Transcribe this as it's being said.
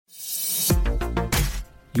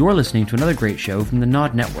You're listening to another great show from the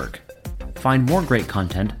Nod Network. Find more great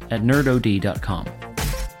content at nerdod.com.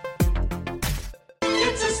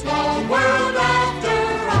 It's a small world after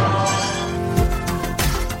all.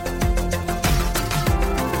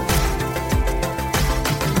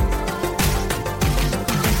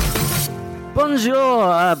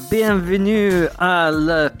 Bonjour, bienvenue à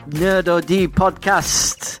le Nerdodi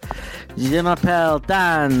podcast. Je m'appelle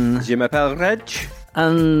Dan. Je m'appelle Reg.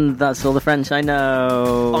 And that's all the French I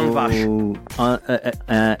know. En vache.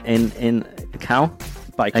 In cow?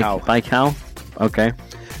 By cow. By cow? Okay.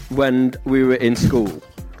 When we were in school,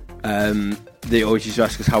 they always used to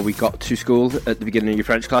ask us how we got to school at the beginning of your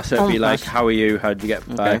French class. So it'd be like, how are you? How did you get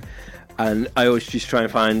by? Okay. And I always just try and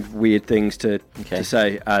find weird things to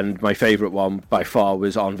say. And my favourite one by far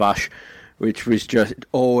was En vache, which was just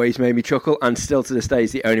always made me chuckle, and still to this day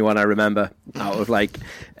is the only one I remember out of like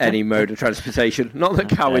any mode of transportation. Not that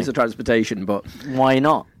cow is a transportation, but why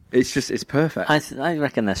not? It's perfect. I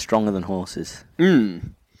reckon they're stronger than horses.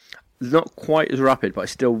 Not quite as rapid, but I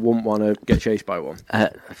still wouldn't want to get chased by one.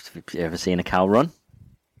 Have you ever seen a cow run?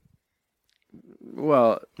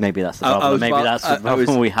 Well, maybe that's the problem. Maybe that's the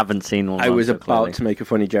problem. We haven't seen one. I was about to make a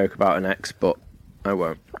funny joke about an ex, but I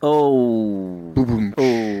won't. Oh.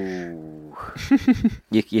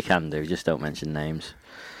 You can do, just don't mention names.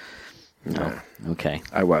 No. Okay.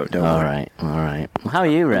 I won't, don't worry. All right. Well, how are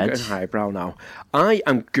you, Reg? I'm going highbrow now. I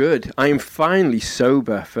am good. I am finally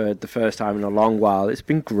sober for the first time in a long while. It's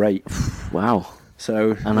been great. Wow.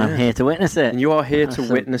 So, I'm here to witness it. And you are here to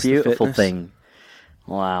witness the beautiful thing.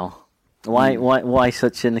 Wow. Why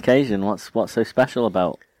such an occasion? What's so special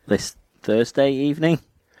about this Thursday evening?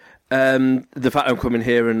 The fact I'm coming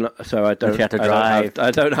here and so I don't have to drive.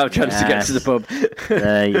 I don't have a chance to get to the pub.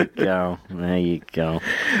 There you go. There you go.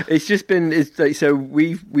 It's just been so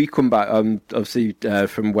we come back obviously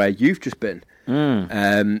from where you've just been.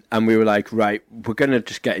 And we were like, right, we're gonna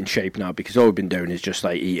just get in shape now because all we've been doing is just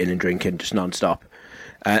like eating and drinking just non-stop.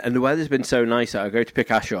 And the weather's been so nice that I go to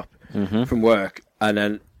pick Ash up from work, and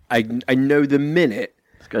then I know the minute.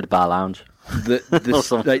 Let's go to Bar Lounge.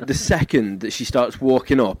 Like the second that she starts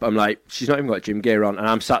walking up, I'm like, she's not even got gym gear on, and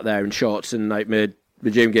I'm sat there in shorts and like my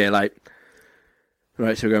gym gear, like,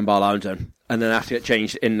 right, so we're going Bar Lounge then, and then I have to get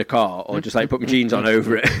changed in the car, or just like put my jeans on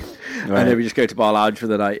over it, and then we just go to Bar Lounge for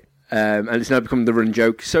the night, and it's now become the running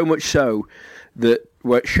joke. So much so that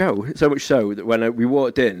when we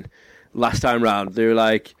walked in last time round, they were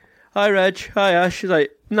like, "Hi Reg, hi Ash." She's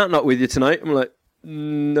like, "Not with you tonight." I'm like,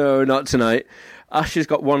 "No, not tonight." Ash has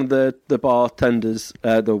got one of the bartenders,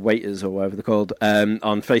 the waiters or whatever they're called,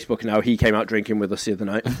 on Facebook now. He came out drinking with us the other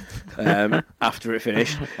night after it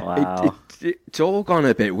finished. Wow. It's all gone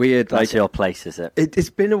a bit weird. That's your place, is it? It's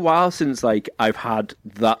been a while since like I've had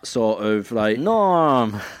that sort of like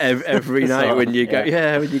norm every night when you go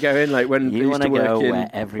when you go in, like when you used to work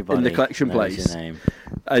in the collection place. Your name.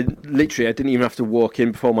 I didn't even have to walk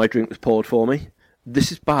in before my drink was poured for me.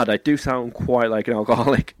 This is bad. I do sound quite like an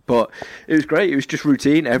alcoholic, but it was great. It was just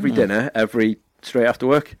routine every dinner, every straight after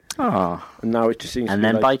work. Oh, and now it just seems. And to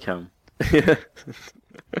then be like, bike home. Yeah,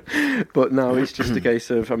 but now it's just a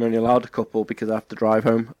case of I'm only allowed a couple because I have to drive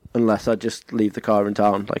home, unless I just leave the car in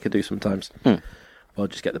town like I do sometimes, or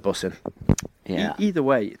just get the bus in. Yeah. Either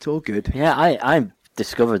way, it's all good. Yeah, I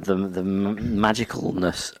discovered the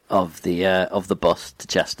magicalness of the bus to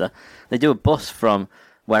Chester. They do a bus from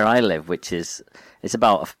where I live, which is. It's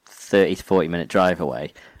about a 30 to 40 minute drive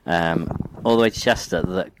away, all the way to Chester,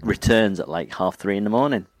 that returns at like 3:30 in the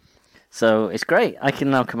morning. So it's great. I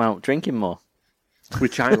can now come out drinking more.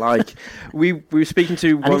 Which I like. We were speaking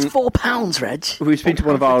to one... And it's £4, Reg. We were speaking to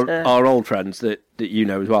one of our old friends that you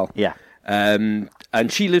know as well. Yeah. And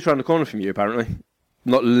she lives around the corner from you, apparently.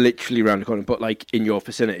 Not literally around the corner, but like in your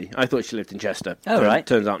vicinity. I thought she lived in Chester. Oh, right.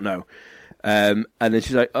 Turns out no. And then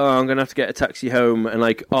she's like, I'm going to have to get a taxi home. And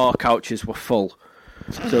like our couches were full.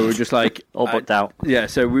 So we're just like all booked out. Yeah,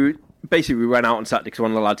 so we went out on Saturday because one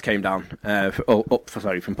of the lads came down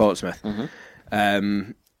from Portsmouth.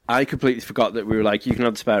 I completely forgot that we were like, you can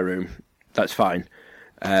have the spare room, that's fine.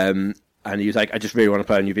 And he was like, I just really want to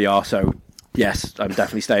play on your VR, so yes, I'm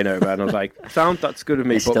definitely staying over. And I was like, that's good of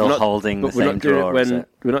me. But still holding the same drawer.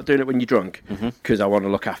 We're not doing it when you're drunk because I want to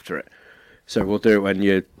look after it. So we'll do it when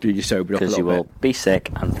you're sobered up a little bit. Because you will be sick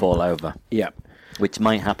and fall over. Yeah. Which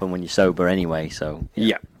might happen when you're sober anyway, so...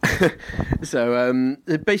 Yeah. So,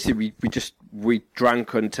 basically, we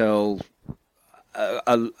drank until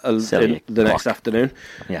the next afternoon.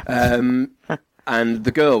 Yeah. And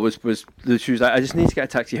the girl she was like, I just need to get a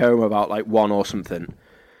taxi home about like 1 or something.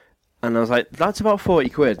 And I was like, that's about 40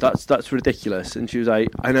 quid. That's ridiculous. And she was like,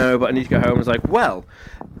 I know, but I need to go home. I was like, well,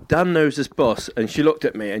 Dan knows this bus. And she looked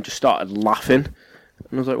at me and just started laughing.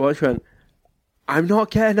 And I was like, what? She went, I'm not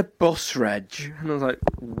getting a bus, Reg. And I was like,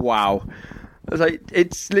 wow. I was like,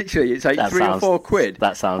 it's like That 3 or 4 quid.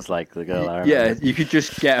 That sounds like the girl I remember. Yeah, you could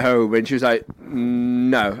just get home. And she was like,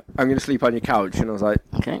 no, I'm going to sleep on your couch. And I was like,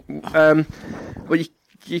 Okay. Well,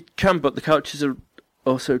 you can, but the couches are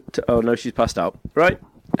also... oh, no, she's passed out. Right.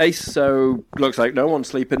 Ace, so looks like no one's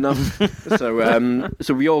sleeping now. So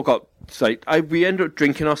we all got... we ended up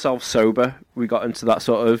drinking ourselves sober. We got into that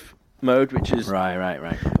sort of mode, which is... Right.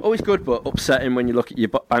 always good, but upsetting when you look at your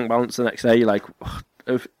bank balance the next day. You're like...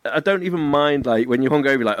 I don't even mind, like, when you're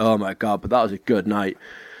hungover, you're like, oh my God, but that was a good night.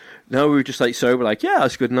 No, we were just, like, sober, like, yeah,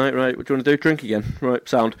 that's a good night, right? What do you want to do? Drink again. Right,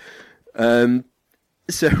 sound.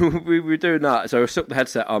 So we were doing that. So I stuck the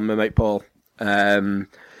headset on my mate Paul,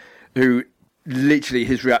 who literally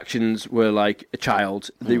his reactions were like a child.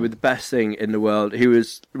 They were the best thing in the world. He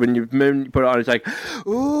was, when you put it on, he's like,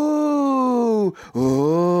 ooh,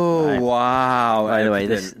 Right. wow. By the way,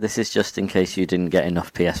 everything. this is just in case you didn't get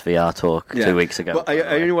enough PSVR talk 2 weeks ago. But I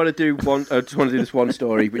only want to do one. I just want to do this one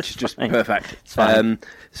story, which is just perfect. It's fine.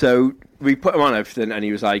 So we put him on everything, and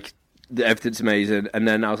he was like, "Everything's amazing." And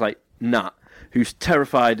then I was like, "Nat, who's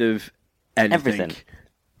terrified of anything, Everything.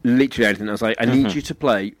 literally anything." I was like, "I need you to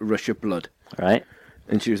play Rush of Blood." Right?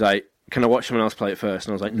 And she was like, "Can I watch someone else play it first?"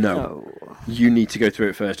 And I was like, "No, you need to go through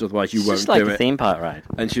it first, otherwise you It's won't just like do a it." theme park ride.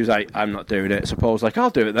 And she was like, I'm not doing it. So Paul was like, I'll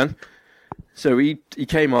do it then. So he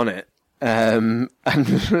came on it. And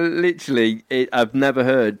literally, I've never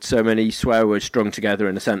heard so many swear words strung together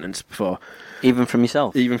in a sentence before. Even from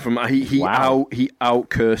yourself. Even from he Wow. out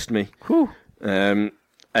cursed me.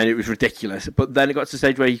 And it was ridiculous. But then it got to the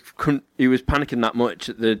stage where he was panicking that much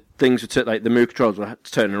that the things were like the move controls were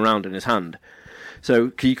turning around in his hand.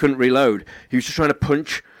 So he couldn't reload. He was just trying to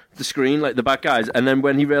punch the screen like the bad guys. And then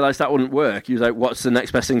when he realised that wouldn't work, he was like, what's the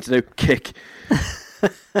next best thing to do? Kick.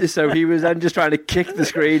 So he was then just trying to kick the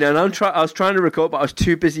screen. And I was trying to record, but I was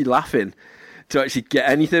too busy laughing to actually get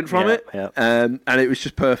anything from it. Yeah. And it was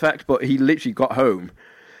just perfect. But he literally got home.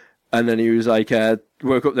 And then he was like,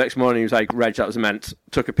 woke up the next morning, he was like, Reg, that was immense.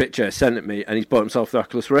 Took a picture, sent it me, and he's bought himself the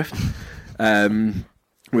Oculus Rift.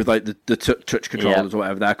 With like the touch controllers or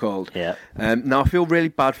whatever they're called. Yeah. Now I feel really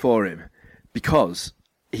bad for him because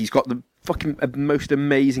he's got the fucking most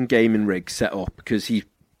amazing gaming rig set up because he's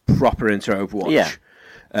proper into Overwatch.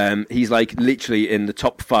 Yeah. He's like literally in the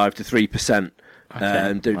top 5 to 3%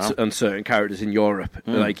 doing Wow. on certain characters in Europe.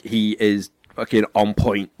 Like he is fucking on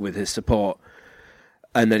point with his support.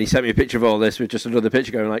 And then he sent me a picture of all this with just another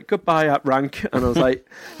picture going like, goodbye at rank. And I was like,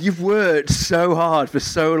 you've worked so hard for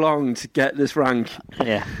so long to get this rank.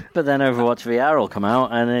 Yeah. But then Overwatch VR will come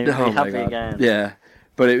out and you'll be Oh my happy God. again. Yeah.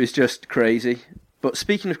 But it was just crazy. But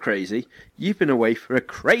speaking of crazy, you've been away for a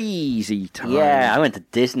crazy time. Yeah, I went to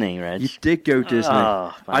Disney, Reg. You did go Disney.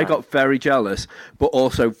 Oh, I man. got very jealous, but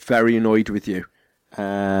also very annoyed with you.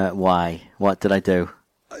 Why? What did I do?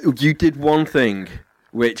 You did one thing,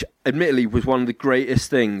 which admittedly was one of the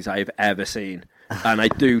greatest things I've ever seen. And I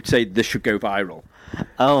do say this should go viral.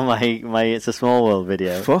 Oh, my It's a Small World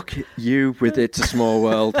video. Fuck you with It's a Small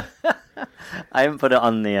World. I haven't put it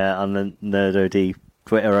on the NerdOD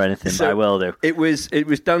Twitter or anything, So, but I will do. It was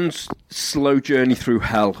Dan's slow journey through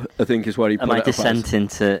hell, I think is what he put Am I it up as.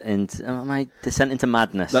 descent into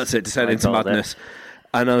madness? That's it, Descent I into called it. Madness.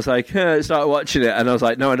 And I was like, I started watching it, and I was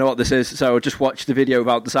like, no, I know what this is. So I just watched the video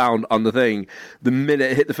about the sound on the thing. The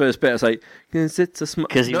minute it hit the first bit, I was like, because it's a small...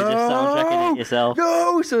 Because you were just soundtracking it yourself.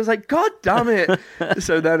 No! So I was like, God damn it!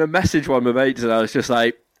 So then I messaged one of my mates, and I was just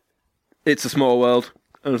like, it's a small world.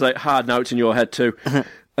 And I was like, hard, now it's in your head too.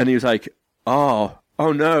 And he was like, oh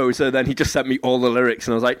no. So then he just sent me all the lyrics,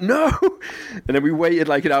 and I was like, no! And then we waited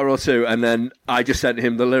like an hour or two, and then I just sent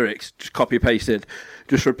him the lyrics, just copy-pasted,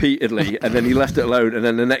 just repeatedly, and then he left it alone, and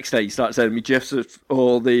then the next day he started sending me gifs of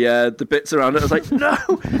all the bits around it. I was like, no!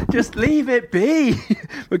 Just leave it be!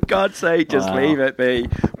 For God's sake, just Wow. leave it be.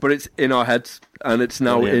 But it's in our heads, and it's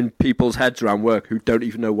now Brilliant. in people's heads around work who don't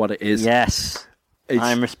even know what it is. Yes. It's-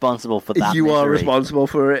 I'm responsible for that. You are misery. responsible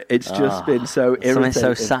for it. It's just been so irritating. Something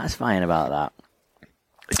so satisfying about that.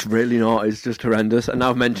 It's really not. It's just horrendous. And now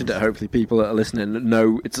I've mentioned it. Hopefully, people that are listening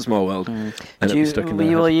know it's a small world. And it'll be stuck in their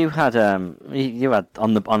head. You had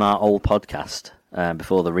on our old podcast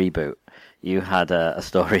before the reboot. You had a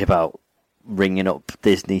story about ringing up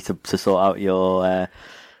Disney to sort out your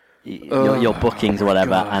bookings or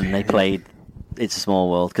whatever, God. and they played "It's a Small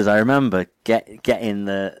World" because I remember getting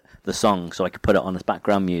the song so I could put it on as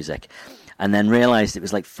background music, and then realised it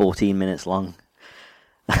was like 14 minutes long.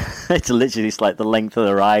 It's literally just like the length of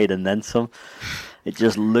the ride and then some. It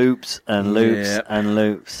just loops and loops and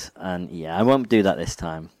loops, and I won't do that this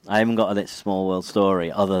time. I haven't got a It's a Small World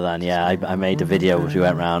story other than I made a video which we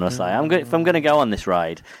went round. I was like, if I'm going to go on this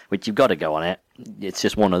ride, which you've got to go on it, it's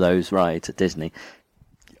just one of those rides at Disney.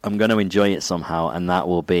 I'm going to enjoy it somehow, and that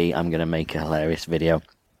will be I'm going to make a hilarious video.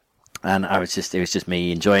 And it was just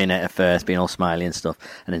me enjoying it at first, being all smiley and stuff,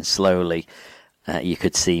 and then slowly you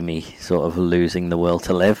could see me sort of losing the will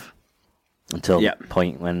to live. Until the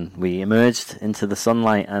point when we emerged into the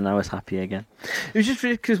sunlight and I was happy again. It was just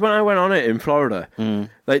because when I went on it in Florida,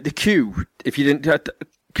 like the queue, if you didn't,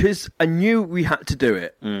 because I knew we had to do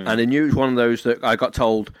it, and I knew it was one of those that I got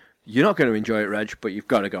told, you're not going to enjoy it, Reg, but you've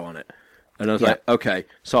got to go on it. And I was like, okay,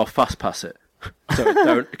 so I'll fast pass it. So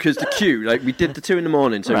don't, because the queue, like we did the 2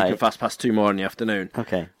 a.m, so we can fast pass 2 more in the afternoon.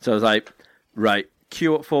 Okay. So I was like, right,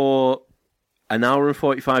 queue up for an hour and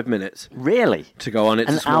 45 minutes. Really? To go on it.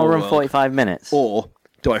 An hour and 45 minutes? Or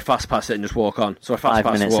do I fast pass it and just walk on? So I fast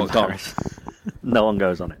pass and walked on. No one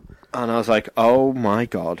goes on it. And I was like, oh my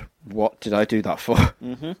God, what did I do that for?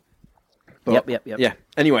 Mm-hmm. But, yep. Yeah.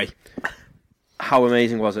 Anyway, how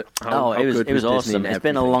amazing was it? It was awesome. It's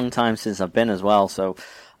been a long time since I've been as well. So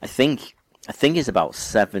I think it's about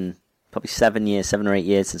 7 or 8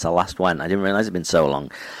 years since I last went. I didn't realise it'd been so long.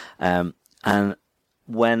 And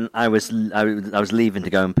when I was leaving to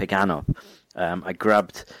go and pick Anne up, I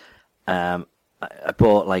grabbed, I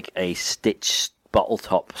bought like a Stitch bottle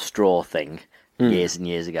top straw thing years and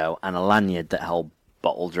years ago, and a lanyard that held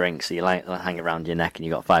bottled drinks. So you hang it around your neck, and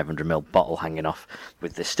you got a 500ml bottle hanging off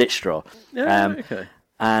with the Stitch straw. Yeah, okay.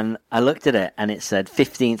 And I looked at it, and it said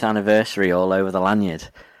 15th anniversary all over the lanyard.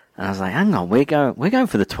 And I was like, hang on, we're going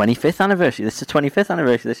for the 25th anniversary. This is the 25th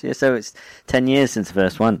anniversary this year, so it's 10 years since the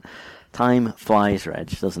first one. Time flies, Reg,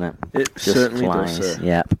 doesn't it? It just certainly flies. Does, sir.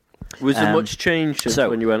 Yep. Was there much change since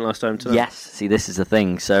when you went last time to that? Yes. See, this is the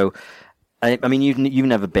thing. So, I mean, you've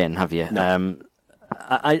never been, have you? No.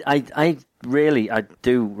 I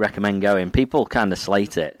do recommend going. People kind of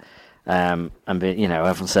slate it, and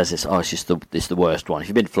everyone says it's the worst one. If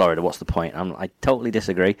you've been to Florida, what's the point? I totally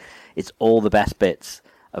disagree. It's all the best bits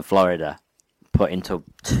of Florida put into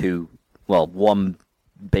one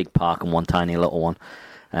big park and one tiny little one.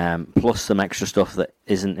 Plus some extra stuff that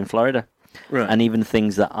isn't in Florida, right. And even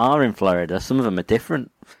things that are in Florida, some of them are different.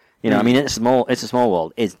 I mean, it's a small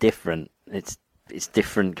world. It's different. It's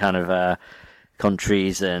different kind of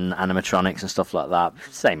countries and animatronics and stuff like that.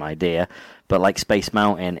 Same idea, but like Space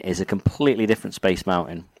Mountain is a completely different Space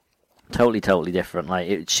Mountain. Totally different. Like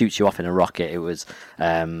it shoots you off in a rocket. It was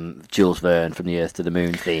Jules Verne from the Earth to the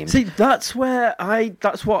Moon theme. See, that's when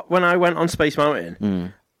I went on Space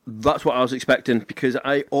Mountain. That's what I was expecting, because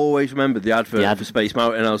I always remembered the advert for Space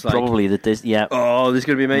Mountain. I was like, probably the Disney. Yeah. Oh, this is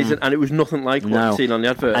going to be amazing, and it was nothing like what I've seen on the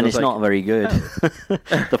advert. And it's not very good.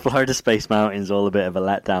 The Florida Space Mountain's all a bit of a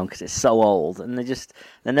letdown because it's so old, and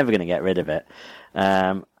they're never going to get rid of it.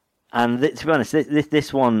 And to be honest,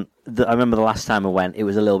 this one, I remember the last time I went, it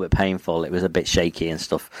was a little bit painful. It was a bit shaky and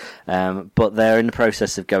stuff. But they're in the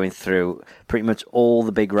process of going through pretty much all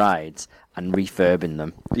the big rides and refurbing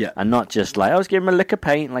them. Yeah. And not just like, let's give them a lick of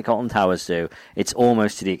paint like Alton Towers do. It's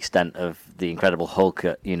almost to the extent of the Incredible Hulk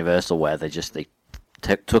at Universal, where they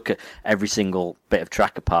took every single bit of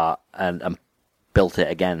track apart and built it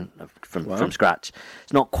again from scratch.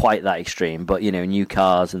 It's not quite that extreme, but new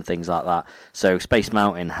cars and things like that. So Space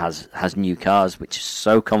Mountain has new cars, which is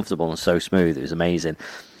so comfortable and so smooth. It was amazing.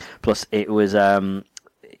 Plus, it was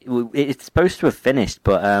it's supposed to have finished,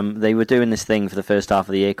 but they were doing this thing for the first half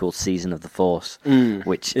of the year called Season of the Force,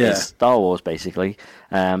 which is Star Wars basically,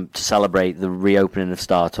 to celebrate the reopening of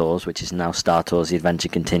Star Tours, which is now Star Tours: The Adventure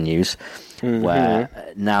Continues. Where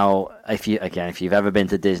now, if you've ever been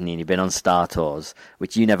to Disney and you've been on Star Tours,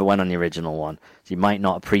 which you never went on the original one, so you might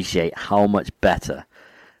not appreciate how much better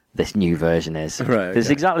this new version is. Right, It's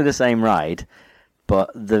exactly the same ride, but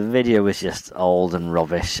the video was just old and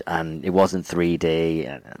rubbish, and it wasn't 3D.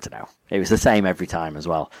 And I don't know. It was the same every time as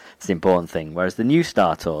well. It's the important thing. Whereas the new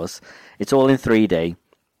Star Tours, it's all in 3D.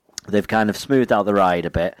 They've kind of smoothed out the ride a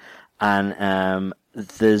bit, and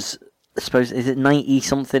there's, I suppose, is it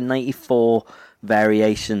 94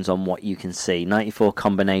 variations on what you can see, 94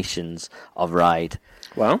 combinations of ride.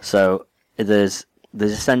 Wow. So there's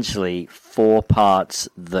essentially 4 parts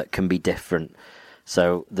that can be different.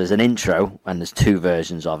 So there's an intro, and there's 2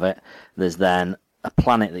 versions of it. There's then a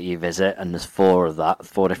planet that you visit, and there's 4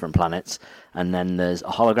 different planets. And then there's a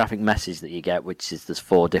holographic message that you get, which is there's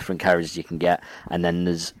 4 different carriages you can get. And then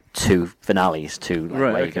there's 2 finales,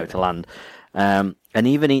 where you go to land. And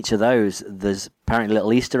even each of those, there's apparently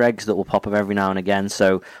little Easter eggs that will pop up every now and again.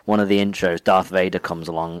 So one of the intros, Darth Vader comes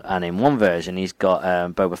along, and in one version he's got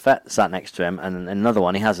Boba Fett sat next to him, and in another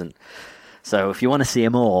one he hasn't. So if you want to see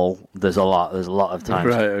them all, there's a lot of times.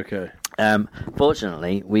 Right, okay.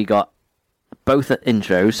 Fortunately, we got both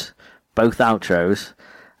intros, both outros,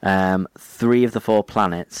 3 of the 4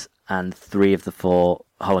 planets, and 3 of the 4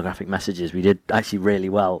 holographic messages. We did actually really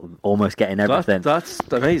well, almost getting everything. That's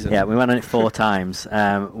amazing. Yeah, we went on it 4 times.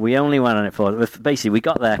 We only went on it basically, we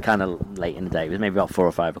got there kind of late in the day. It was maybe about 4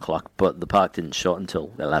 or 5 o'clock, but the park didn't shut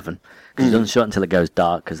until 11. Because it doesn't shut until it goes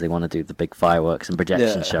dark, because they want to do the big fireworks and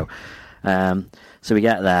projection show. So we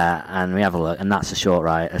get there, and we have a look, and that's a short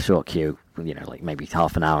queue, like maybe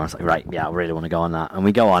half an hour. It's like, right, yeah, I really want to go on that. And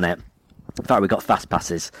we go on it. In fact, we got fast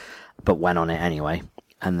passes, but went on it anyway.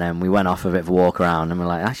 And then we went off a bit of a walk around, and we're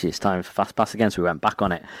like, actually, it's time for fast pass again. So we went back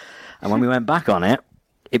on it. And when we went back on it,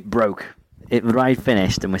 it broke. The ride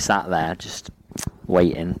finished, and we sat there just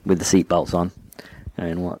waiting with the seatbelts on.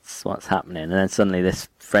 And what's happening? And then suddenly this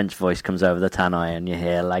French voice comes over the tannoy, and you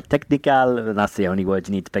hear, like, technical, and that's the only word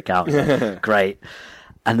you need to pick out. Like, great.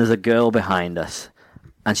 And there's a girl behind us,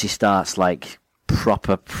 and she starts, like,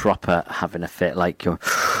 proper having a fit, like, you're...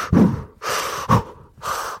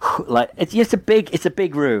 Like it's a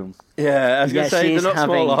big room. Yeah, I was gonna say they're not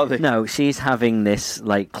small, are they? No, she's having this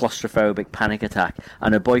like claustrophobic panic attack,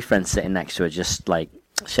 and her boyfriend's sitting next to her, just like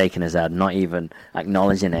shaking his head, not even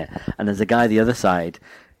acknowledging it. And there's a guy the other side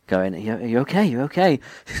going, "Are you okay? You okay?"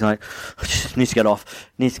 She's like, "Needs to get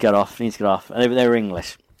off. And they were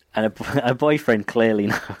English, and her boyfriend clearly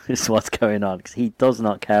knows what's going on because he does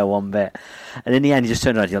not care one bit. And in the end, he just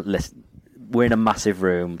turned around and said, "Listen, we're in a massive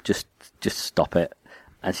room. Just stop it."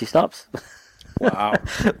 And she stops. Wow.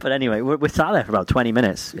 But anyway, we sat there for about 20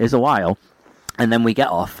 minutes. It's a while. And then we get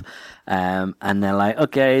off. And they're like,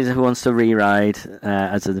 okay, who wants to re-ride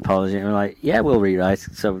as an apology? And we're like, yeah, we'll re-ride.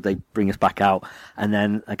 So they bring us back out. And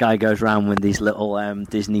then a guy goes around with these little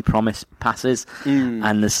Disney Promise passes.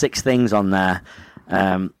 And there's 6 things on there,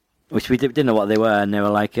 which we didn't know what they were. And they were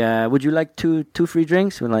like, would you like two free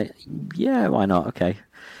drinks? We're like, yeah, why not? Okay.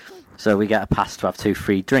 So we get a pass to have 2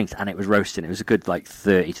 free drinks, and it was roasting. It was a good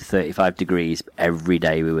 30 to 35 degrees every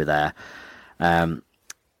day we were there. And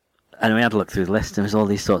we had to look through the list, and there was all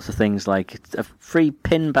these sorts of things like a free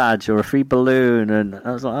pin badge or a free balloon, and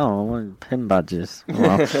I was like, oh, what pin badges?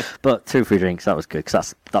 Well, but 2 free drinks, that was good,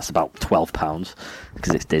 because that's about £12,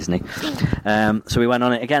 because it's Disney. So we went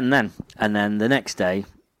on it again then, and then the next day,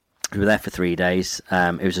 we were there for 3 days.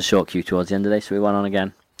 It was a short queue towards the end of the day, so we went on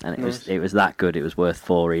again. And it was that good. It was worth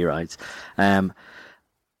 4 re-rides. And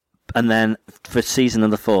then for Season of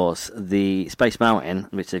the Force, the Space Mountain,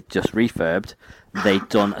 which they've just refurbed, they'd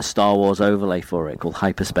done a Star Wars overlay for it called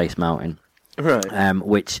Hyperspace Mountain. Right.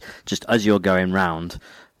 Which, just as you're going round,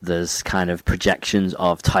 there's kind of projections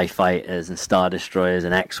of TIE fighters and Star Destroyers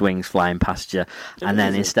and X-Wings flying past you. And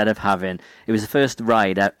then instead of having... It was the first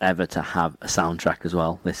ride ever to have a soundtrack as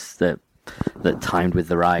well. That timed with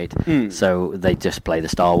the ride. So they just play the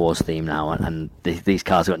Star Wars theme now, and these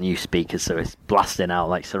cars got new speakers, so it's blasting out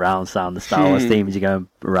like surround sound the Star Wars theme as you're going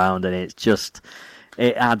around, and it's just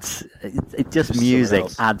music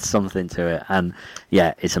adds something to it, and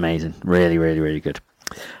yeah, it's amazing. Really, really, really good.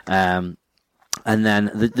 And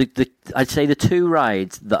then I'd say the 2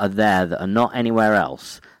 rides that are there that are not anywhere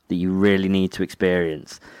else that you really need to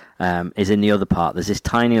experience is in the other part. There's this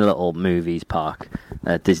tiny little movies park,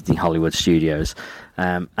 Disney Hollywood Studios,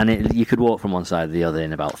 and you could walk from one side to the other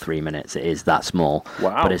in about 3 minutes. It is that small.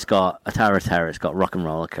 Wow. But it's got a Tower of Terror, it's got Rock and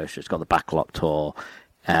Roller Coaster, it's got the Backlot Tour,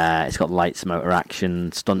 it's got Lights Motor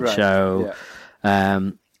Action, Stunt Show,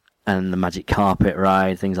 and the Magic Carpet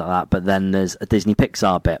Ride, things like that. But then there's a Disney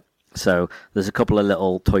Pixar bit. So there's a couple of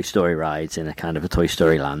little Toy Story rides in a kind of a Toy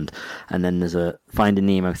Story land, and then there's a Finding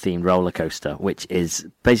Nemo themed roller coaster, which is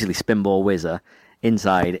basically Spinball Whizzer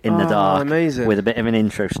inside in the dark, amazing. With a bit of an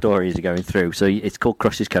intro story as you're going through. So it's called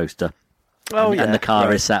Crush's Coaster. And the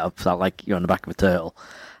car is set up so like you're on the back of a turtle,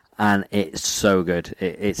 and it's so good.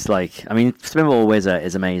 It's like, I mean, Spinball Whizzer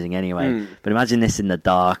is amazing anyway, but imagine this in the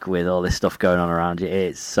dark with all this stuff going on around you.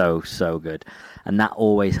 It's so good. And that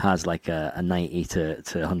always has like a 90 to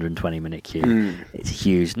 120 minute queue. It's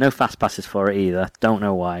huge. No fast passes for it either. Don't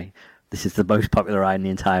know why. This is the most popular ride in the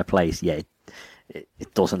entire place. Yeah,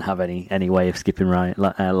 it doesn't have any way of skipping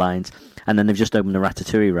lines. And then they've just opened the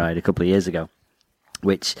Ratatouille ride a couple of years ago,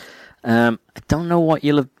 which I don't know what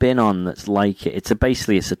you'll have been on that's like it. It's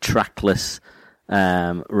basically a trackless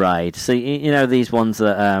ride. So you know these ones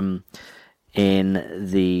that in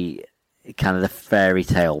the kind of the fairy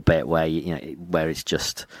tale bit where where it's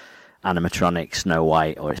just animatronic Snow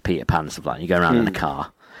White or it's Peter Pan and stuff like that. You go around in a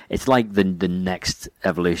car. It's like the next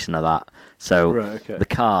evolution of that. So the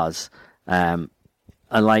cars are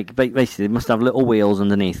like basically they must have little wheels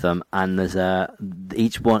underneath them, and there's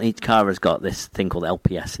each car has got this thing called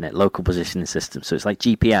LPS in it, local positioning system. So it's like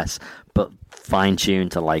GPS but fine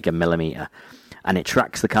tuned to like a millimeter, and it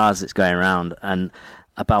tracks the cars that's going around, and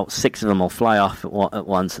about 6 of them will fly off at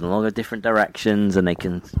once, and they'll all go different directions, and they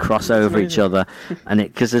can cross over each other. And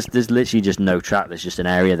because there's literally just no track, there's just an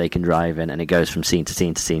area they can drive in, and it goes from scene to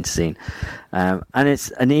scene to scene to scene.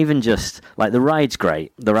 And even just like the ride's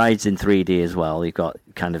great. The ride's in 3D as well. You've got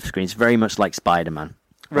kind of screens, very much like Spider-Man.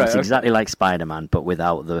 Right, it's exactly like Spider-Man, but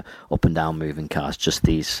without the up and down moving cars. Just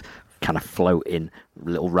these kind of floating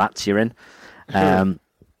little rats you're in.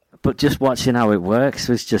 But just watching how it works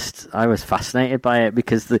I was fascinated by it,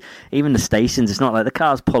 because even the stations, it's not like the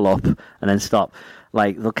cars pull up and then stop.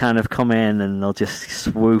 Like they'll kind of come in and they'll just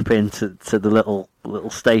swoop into the little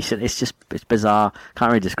station. It's bizarre.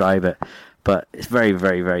 Can't really describe it, but it's very,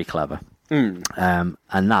 very, very clever. And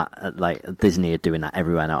that, like Disney are doing that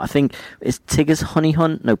everywhere now. I think it's Tigger's Honey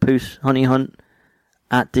Hunt, no Pooh's Honey Hunt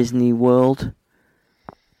at Disney World.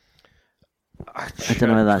 I don't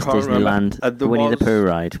know whether that's Disneyland. Winnie the Pooh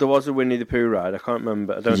ride. There was a Winnie the Pooh ride. I can't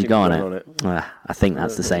remember. I don't think you go on it. I think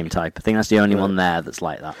that's the same type. I think that's the only one there that's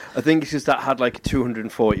like that. I think it's just that had like a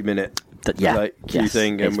 240-minute queue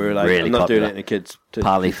thing, and we were like, really I'm not popular. Doing it in a kids.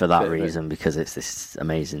 Partly for that reason, because it's this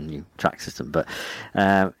amazing new track system. But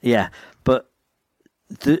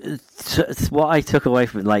what I took away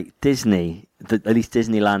from it, like Disney, at least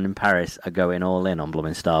Disneyland in Paris, are going all in on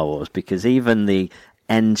blooming Star Wars, because even the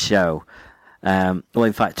end show.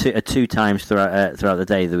 In fact, two times throughout the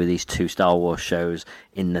day there were these 2 Star Wars shows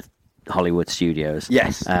in the Hollywood studios.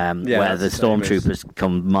 Yes, where the stormtroopers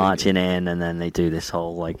come marching in, and then they do this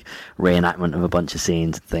whole like reenactment of a bunch of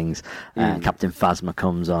scenes and things. Captain Phasma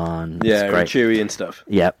comes on. Yeah, great. And Chewie and stuff.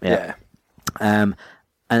 Yeah.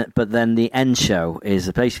 But then the end show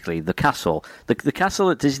is basically the castle. The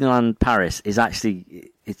castle at Disneyland Paris is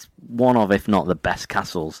actually it's one of, if not the best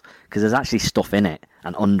castles, because there's actually stuff in it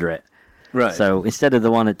and under it. Right. So instead of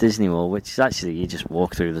the one at Disney World, which is actually you just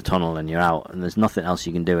walk through the tunnel and you're out, and there's nothing else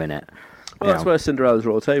you can do in it. Well, that's where Cinderella's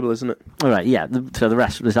royal table, isn't it? All right, yeah. So the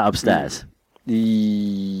rest is that upstairs.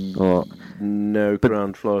 Ground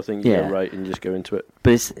floor. I think you go right and just go into it.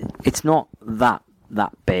 But it's not that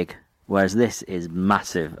big. Whereas this is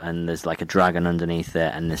massive, and there's like a dragon underneath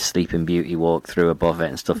it, and there's Sleeping Beauty walk through above it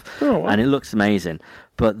and stuff. Oh, wow. And it looks amazing.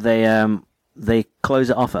 But they close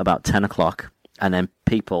it off at about 10 o'clock. And then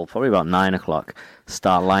people, probably about 9 o'clock,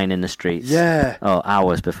 start lining the streets. Yeah. Oh,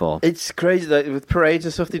 hours before. It's crazy. Like, with parades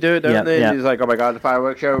and stuff, they do it, don't they? It's like, oh my God, the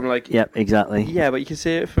fireworks show. I'm like... Yep, exactly. Yeah, but you can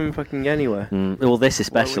see it from fucking anywhere. Well, this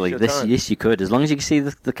especially. Yes, you could. As long as you can see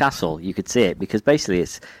the castle, you could see it. Because basically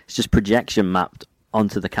it's just projection mapped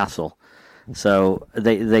onto the castle. So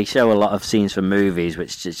they show a lot of scenes from movies,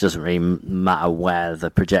 which just doesn't really matter where the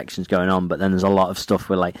projection's going on. But then there's a lot of stuff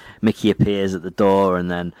where, like, Mickey appears at the door, and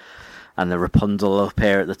the Rapunzel will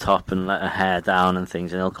appear at the top and let her hair down and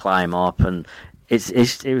things, and he'll climb up, and it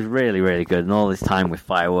was really, really good, and all this time with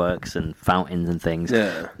fireworks and fountains and things.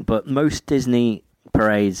 Yeah. But most Disney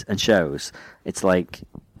parades and shows, it's like,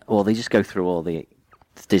 well, they just go through all the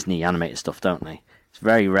Disney animated stuff, don't they? It's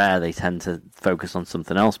very rare they tend to focus on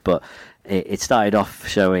something else, but it started off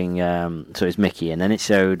showing, so it was Mickey, and then it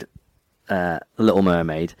showed Little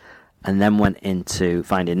Mermaid, and then went into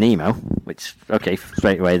Finding Nemo, which, okay,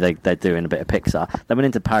 straight away they're doing a bit of Pixar. Then went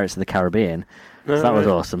into Pirates of the Caribbean. So that was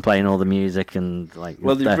awesome, playing all the music and like.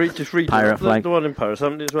 Well, they've just redone Pirate Flag. The one in Paris,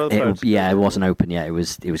 haven't they, as well? It wasn't open yet. It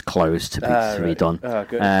was closed to be done. Oh,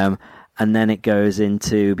 good. And then it goes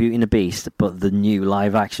into Beauty and the Beast, but the new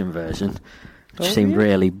live action version, which seemed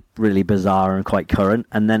really, really bizarre and quite current.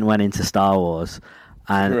 And then went into Star Wars,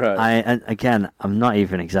 and again, I'm not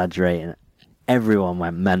even exaggerating. Everyone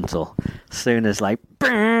went mental. As soon as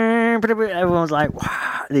everyone was like,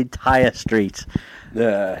 wow, the entire street.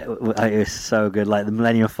 Yeah. It was so good. Like the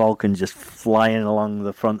Millennium Falcon just flying along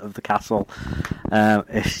the front of the castle.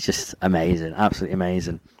 It's just amazing. Absolutely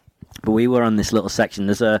amazing. But we were on this little section.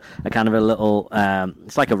 There's a kind of a little,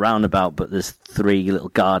 it's like a roundabout, but there's 3 little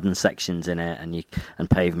garden sections in it, and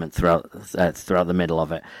pavement throughout the middle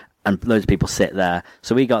of it. And loads of people sit there.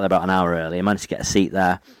 So we got there about an hour early. I managed to get a seat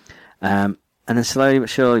there. And then slowly but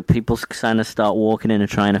surely, people kind of start walking in and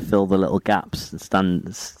trying to fill the little gaps and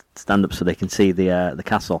stand up so they can see the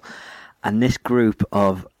castle. And this group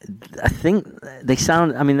of, I think they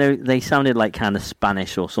sounded like kind of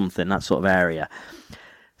Spanish or something, that sort of area,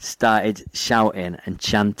 started shouting and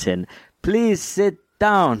chanting, "Please sit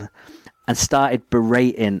down," and started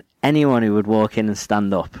berating anyone who would walk in and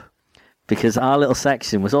stand up. Because our little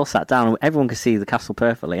section was all sat down and everyone could see the castle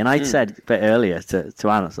perfectly. And I'd said a bit earlier to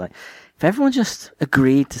Anna, it's like, if everyone just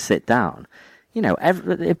agreed to sit down, you know,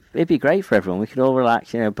 it'd be great for everyone. We could all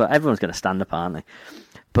relax, you know, but everyone's going to stand up, aren't they?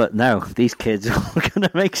 But no, these kids were going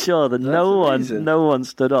to make sure that no one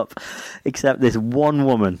stood up except this one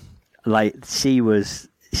woman. Like, she was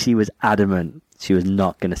adamant. She was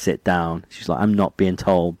not going to sit down. She's like, I'm not being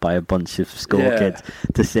told by a bunch of school kids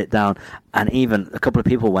to sit down. And even a couple of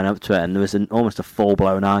people went up to her, and there was almost a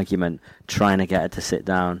full-blown argument trying to get her to sit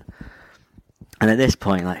down. And at this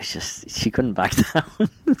point, like, she couldn't back down.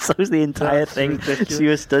 So was the entire thing. Ridiculous. She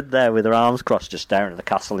was stood there with her arms crossed, just staring at the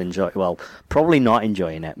castle, probably not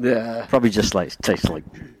enjoying it. Yeah. Probably just like tastes like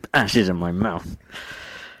ashes in my mouth.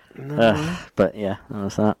 No. But yeah, that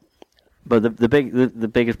was that. But the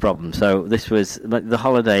biggest problem. So this was like, the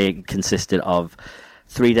holiday consisted of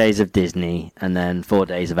 3 days of Disney and then 4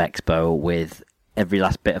 days of Expo, with every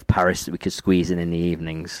last bit of Paris that we could squeeze in the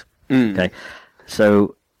evenings. Okay,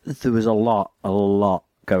 so there was a lot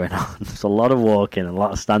going on. There's a lot of walking, a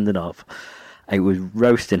lot of standing up. It was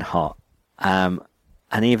roasting hot, and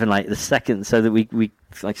even like the second, so that we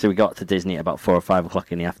got to Disney at about 4 or 5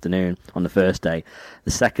 o'clock in the afternoon on the first day.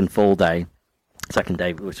 The second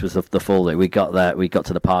day, which was the full day, we got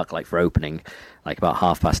to the park like for opening, like about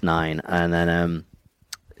 9:30, and then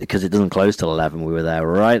because it doesn't close till 11, we were there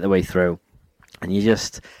right the way through, and you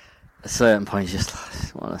just at a certain point you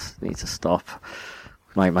just need to stop.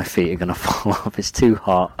 My feet are gonna fall off. It's too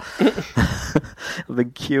hot. I've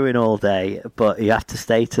been queuing all day, but you have to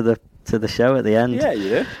stay to the show at the end. Yeah, you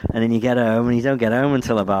do. And then you get home, and you don't get home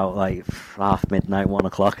until about like half midnight, 1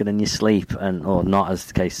 o'clock, and then you sleep, or not, as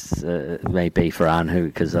the case may be for Anne,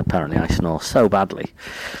 because apparently I snore so badly.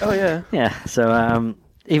 Oh yeah. Yeah. So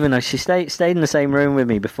even though she stayed in the same room with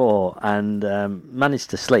me before and managed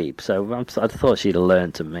to sleep, so I thought she'd have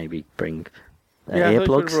learned to maybe bring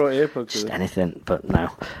earplugs. Just anything, but no.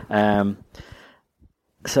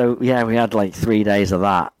 So yeah, we had like 3 days of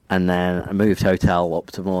that. And then I moved hotel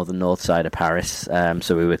up to more the north side of Paris,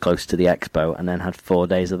 so we were close to the Expo, and then had 4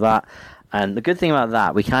 days of that. And the good thing about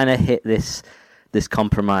that, we kind of hit this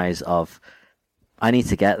compromise of, I need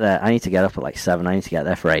to get there. I need to get up at like 7. I need to get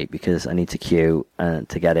there for 8 because I need to queue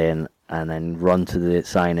to get in, and then run to the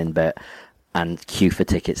sign-in bit and queue for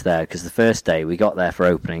tickets there. Because the first day we got there for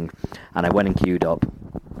opening, and I went and queued up.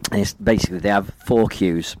 And it's basically, they have 4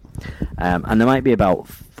 queues, and there might be about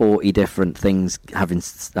 40 different things having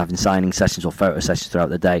signing sessions or photo sessions throughout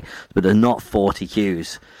the day, but there's not 40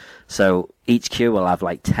 queues. So each queue will have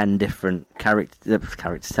like 10 different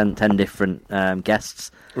characters, 10 different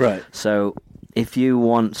guests. Right. So if you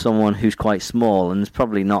want someone who's quite small, and there's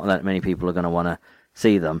probably not that many people are going to want to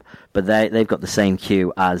see them, but they've got the same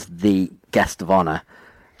queue as the guest of honor.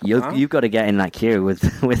 You've got to get in that queue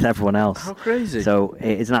with everyone else. How crazy! So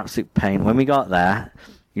it's an absolute pain. When we got there,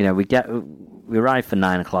 you know, we arrived for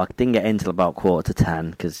 9 o'clock. Didn't get in till about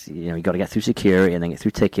 9:45 because you got to get through security and then get through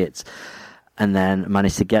tickets, and then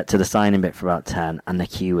managed to get to the signing bit for about 10. And the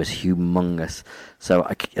queue was humongous. So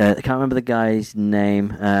I can't remember the guy's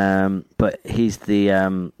name, but he's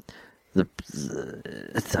the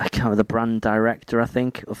brand director, I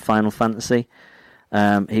think, of Final Fantasy.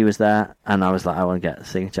 He was there, and I was like, I want to get a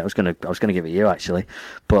signature. I was gonna give it you actually,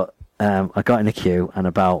 but I got in a queue,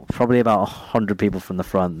 and probably about 100 people from the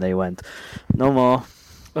front. They went, no more.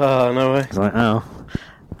 Oh, no way. I was like, oh,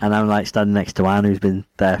 and I'm like standing next to Anne, who's been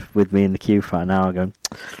there with me in the queue for an hour. Going,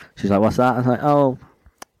 she's like, what's that? I was like, oh,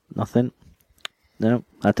 nothing. No,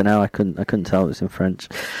 I don't know. I couldn't tell it was in French,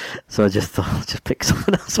 so I just thought I'll just pick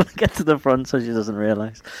someone else when I get to the front, so she doesn't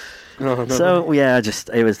realise. No. So yeah,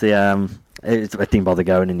 it was the. I didn't bother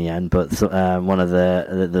going in the end, but one of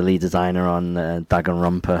the lead designer on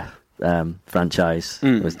Danganronpa franchise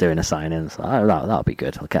was doing a sign-in. So that'll be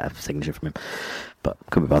good. I'll get a signature from him, but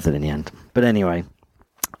couldn't be bothered in the end. But anyway,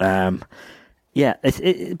 yeah,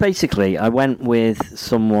 basically I went with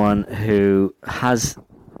someone who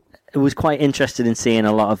was quite interested in seeing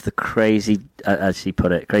a lot of the crazy, as she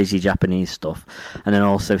put it, crazy Japanese stuff, and then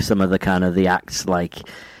also some of the kind of the acts like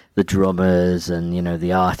the drummers and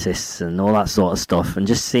the artists and all that sort of stuff, and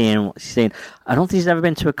just seeing what she's seen. I don't think she's ever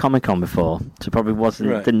been to a Comic-Con before, so probably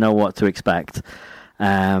didn't know what to expect,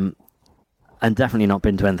 and definitely not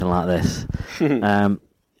been to anything like this.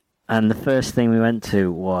 And the first thing we went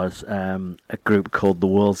to was a group called The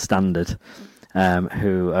World Standard,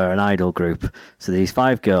 who are an idol group. So these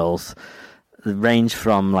 5 girls, range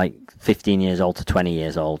from like 15 years old to 20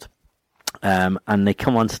 years old, and they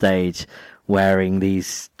come on stage wearing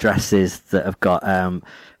these dresses that have got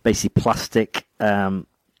basically plastic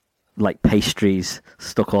like pastries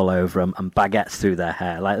stuck all over them and baguettes through their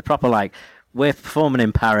hair, like the proper like we're performing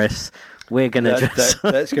in Paris. We're gonna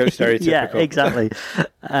let's go stereotypical. Yeah, exactly.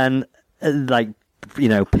 And like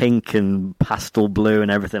pink and pastel blue and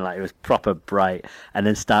everything, like it was proper bright, and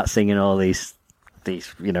then start singing all these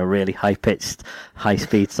really high pitched, high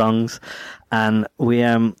speed songs. And we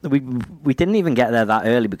didn't even get there that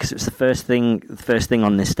early because it was the first thing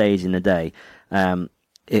on this stage in the day.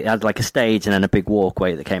 It had like a stage and then a big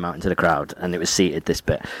walkway that came out into the crowd, and it was seated this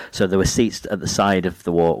bit. So there were seats at the side of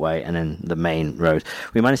the walkway and then the main rows.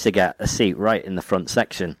 We managed to get a seat right in the front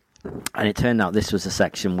section, and it turned out this was a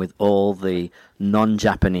section with all the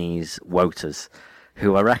non-Japanese woters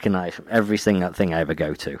who I recognise from every single thing I ever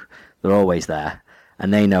go to. They're always there,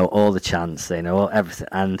 and they know all the chants, they know everything.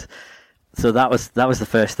 And so that was the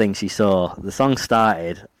first thing she saw. The song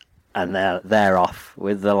started, and they're off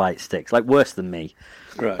with the light sticks, like worse than me.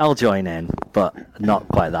 Right. I'll join in, but not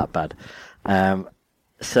quite that bad.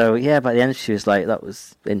 So yeah, by the end she was like, "That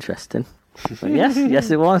was interesting." Like,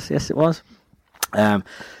 yes, it was.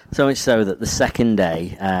 So much so that the second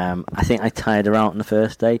day, I think I tired her out on the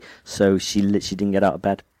first day, so she literally didn't get out of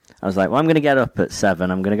bed. I was like, "Well, I'm going to get up at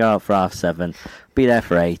 7. I'm going to go out for 7:30, be there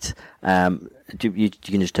for 8. You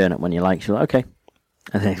can just turn up when you like." She's like, "Okay."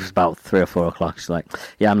 I think it was about 3 or 4 o'clock. She's like,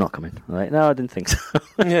 "Yeah, I'm not coming." I'm like, "No, I didn't think so."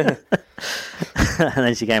 Yeah. And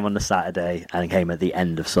then she came on the Saturday and came at the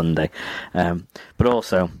end of Sunday. But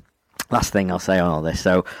also, last thing I'll say on all this.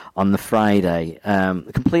 So on the Friday,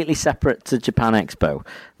 completely separate to Japan Expo,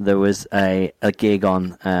 there was a gig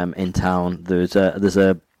on in town. There's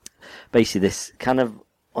a basically this kind of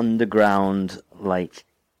underground, like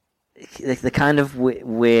the kind of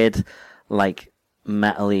weird like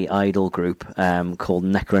metal-y idol group called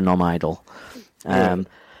Necronom Idol, and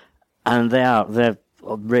they're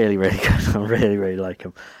really, really good. I really, really like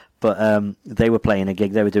them. But they were playing a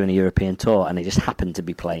gig. They were doing a European tour, and they just happened to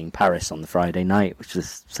be playing Paris on the Friday night, which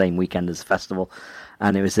was the same weekend as the festival.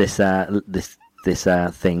 And it was this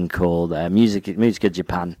thing called Music of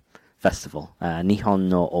Japan Festival, Nihon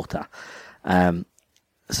no Ota.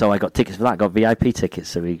 So I got tickets for that. Got VIP tickets,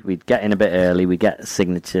 so we'd get in a bit early. We'd get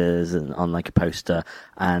signatures and on like a poster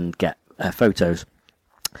and get photos.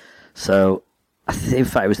 So in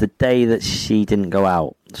fact, it was the day that she didn't go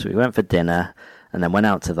out. So we went for dinner and then went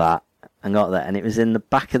out to that and got there. And it was in the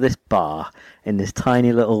back of this bar in this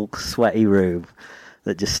tiny little sweaty room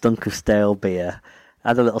that just stunk of stale beer.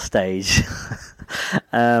 Had a little stage,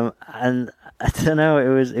 and I don't know.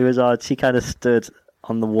 It was odd. She kind of stood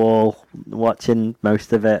on the wall watching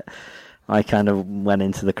most of it. I kind of went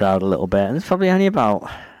into the crowd a little bit, and there's probably only about,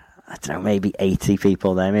 I don't know, maybe 80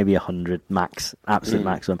 people there, maybe 100 max, absolute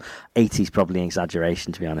maximum. 80 is probably an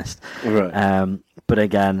exaggeration, to be honest. Right. But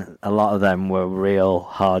again, a lot of them were real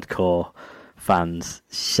hardcore fans,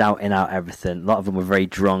 shouting out everything. A lot of them were very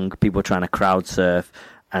drunk. People were trying to crowd surf,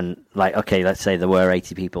 and like, okay, let's say there were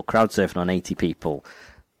 80 people, crowd surfing on 80 people.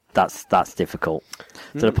 That's difficult.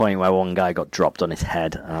 To the point where one guy got dropped on his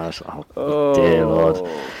head, and I was like, oh dear Lord. God.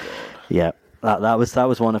 Yeah, that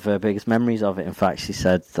was one of her biggest memories of it. In fact, she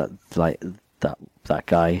said that like that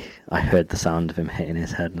guy, I heard the sound of him hitting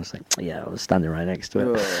his head, and I was like, yeah, I was standing right next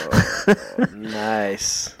to it. Oh,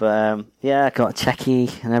 nice. But yeah, I got a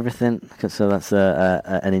checky and everything. So that's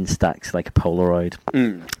an Instax, like a Polaroid.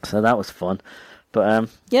 So that was fun. But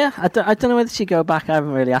yeah, I don't know whether she'd go back. I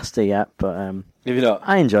haven't really asked her yet, but have you not?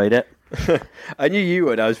 I enjoyed it. I knew you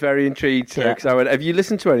would. I was very intrigued because I went, "Have you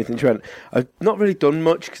listened to anything?" She went, "I've not really done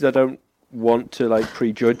much because I don't want to like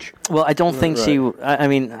prejudge." Well, I don't think she. I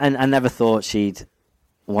mean, I never thought she'd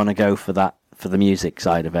want to go for the music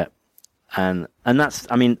side of it, and that's.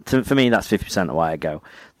 I mean, for me, that's 50% of why I go.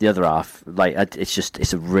 The other half, like,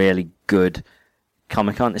 it's a really good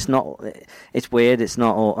Comic-Con. It's weird. It's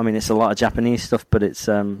not all. I mean, it's a lot of Japanese stuff, but it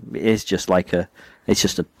is just like a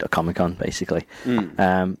Comic-Con basically.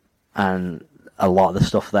 And a lot of the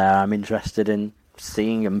stuff there I'm interested in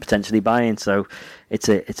seeing and potentially buying. So it's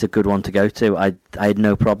a good one to go to. I had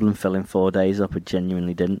no problem filling 4 days up. I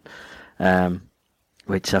genuinely didn't.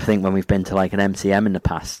 Which I think when we've been to like an MCM in the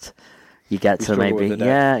past, you get to maybe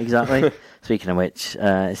exactly. Speaking of which,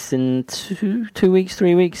 it's in 2 weeks,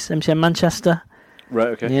 3 weeks. MCM Manchester. Right.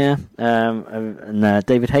 Okay. Yeah. And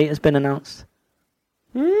David Haight has been announced.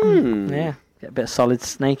 Yeah. Get a bit of Solid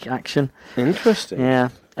Snake action. Interesting. Yeah.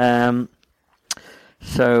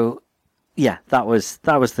 So yeah, that was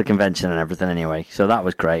the convention and everything anyway. So that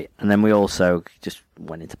was great. And then we also just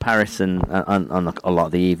went into Paris and on a lot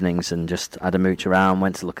of the evenings and just had a mooch around.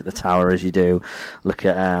 Went to look at the tower as you do, look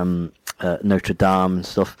at Notre Dame and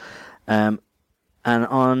stuff. And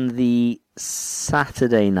on the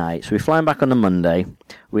Saturday night. So we're flying back on the Monday.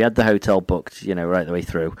 We had the hotel booked, right the way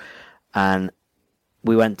through. And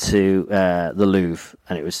we went to the Louvre,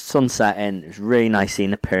 and it was sunsetting. It was really nice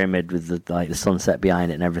seeing the pyramid with the sunset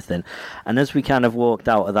behind it and everything. And as we kind of walked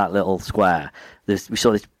out of that little square, we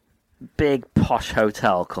saw this big posh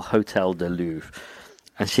hotel called Hotel de Louvre.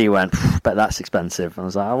 And she went, "Bet that's expensive." And I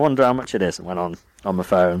was like, "I wonder how much it is." And went on my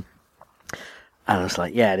phone. And I was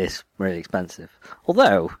like, "Yeah, it is really expensive."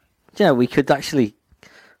 Although, we could actually,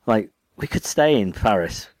 we could stay in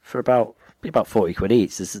Paris for about 40 quid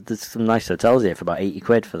each. There's some nice hotels here for about 80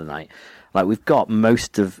 quid for the night. Like, we've got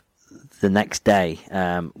most of the next day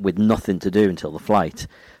with nothing to do until the flight.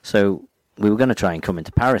 So we were going to try and come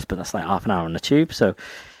into Paris, but that's like half an hour on the tube. So,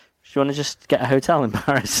 do you want to just get a hotel in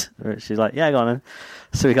Paris? She's like, "Yeah, go on then."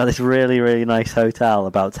 So we got this really, really nice hotel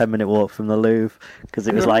about 10-minute walk from the Louvre, because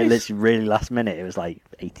it was like literally really last minute. It was like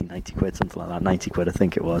 80, 90 quid, something like that. 90 quid, I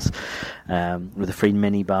think it was, with a free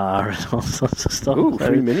mini bar and all sorts of stuff. Ooh,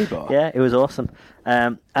 free mini bar. Yeah, it was awesome.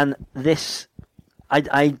 And this,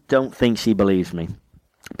 I don't think she believes me,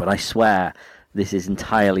 but I swear this is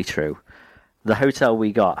entirely true. The hotel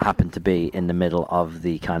we got happened to be in the middle of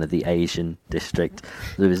the kind of the Asian district.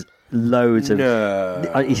 There was loads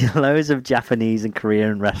of Japanese and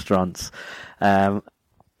Korean restaurants, and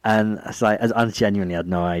it's like, I genuinely had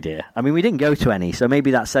no idea. I mean, we didn't go to any, so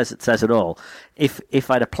maybe that says it all.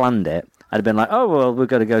 If I'd have planned it, I'd have been like, "Oh well, we're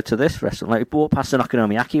going to go to this restaurant." Like, we walked past an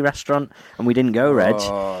okonomiyaki restaurant, and we didn't go, Reg.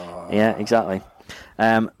 Oh. Yeah, exactly.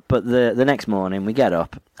 But the next morning we get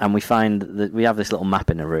up and we find that we have this little map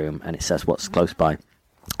in the room, and it says what's close by,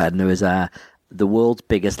 and there was the world's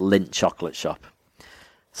biggest Lindt chocolate shop.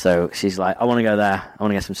 So she's like, "I want to go there. I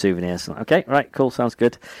want to get some souvenirs." I'm like, "Okay, right, cool, sounds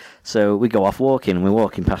good." So we go off walking, and we're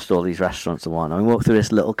walking past all these restaurants and whatnot. And we walk through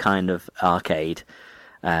this little kind of arcade,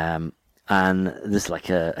 and there's like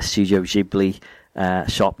a Studio Ghibli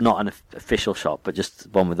shop, not an official shop, but just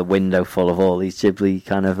one with a window full of all these Ghibli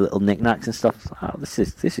kind of little knickknacks and stuff. Oh, this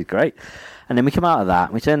is great. And then we come out of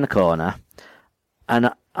that, we turn the corner, and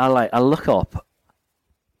I look up,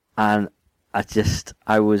 and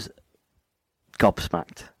I was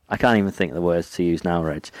gobsmacked. I can't even think of the words to use now,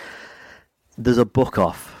 Reg. There's a book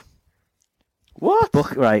off. What?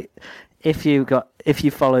 Book, right. If you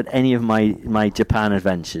followed any of my Japan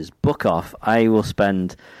adventures, book off. I will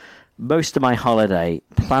spend most of my holiday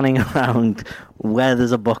planning around where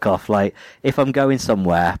there's a book off. Like, if I'm going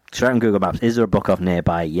somewhere, straight on Google Maps, is there a book off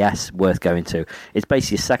nearby? Yes, worth going to. It's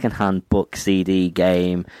basically a second-hand book, CD,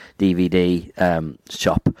 game, DVD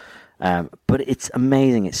shop. But it's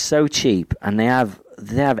amazing. It's so cheap, and they have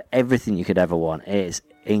everything you could ever want. It is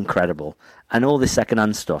incredible, and all this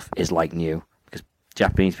second-hand stuff is like new, because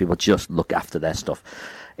Japanese people just look after their stuff.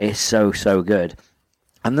 It's so good.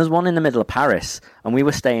 And there's one in the middle of Paris, and we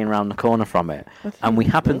were staying around the corner from it, and we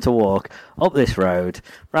happened to walk up this road,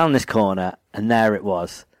 round this corner, and there it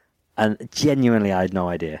was. And genuinely, I had no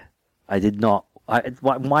idea. I did not.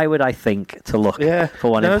 Why would I think to look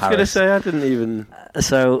for one in Paris? I was going to say, I didn't even...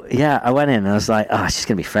 So, yeah, I went in and I was like, it's just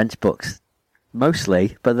going to be French books,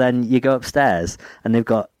 mostly. But then you go upstairs and they've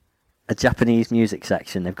got a Japanese music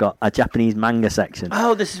section. They've got a Japanese manga section.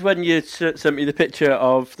 Oh, this is when you sent me the picture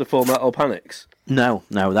of the Full Metal Panics? No,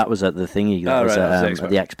 that was at the thingy. That was at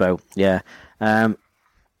the expo. Yeah. And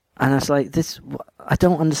I was like, I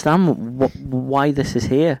don't understand why this is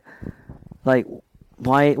here. Like...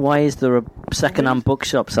 Why is there a second-hand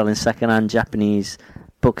bookshop selling second-hand Japanese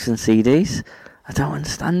books and CDs? I don't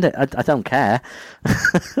understand it. I don't care.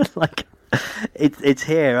 Like, it's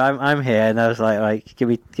here. I'm here, and I was like, give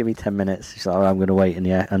me 10 minutes. She's like, I'm going to wait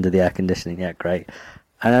under the air conditioning. Yeah, great.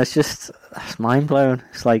 And I was mind blown.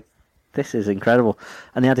 It's like, this is incredible.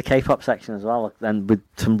 And they had a K-pop section as well, and with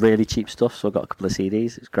some really cheap stuff. So I got a couple of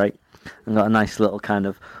CDs. It's great. And got a nice little kind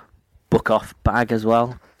of book off bag as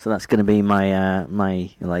well. So that's going to be my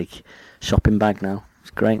like shopping bag now. It's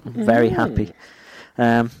great. I'm very happy.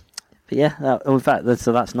 But yeah, in fact,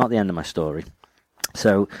 so that's not the end of my story.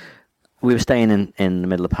 So we were staying in the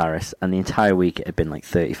middle of Paris, and the entire week it had been like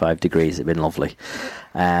 35 degrees. It had been lovely,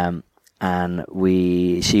 and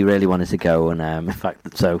she really wanted to go. And in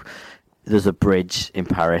fact, so there's a bridge in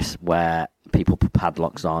Paris where people put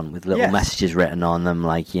padlocks on with little messages written on them,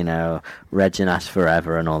 like, Reg and Ash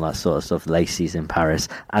forever and all that sort of stuff. Lacey's in Paris,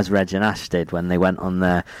 as Reg and Ash did when they went on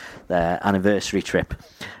their anniversary trip.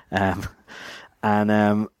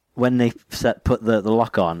 And when they put the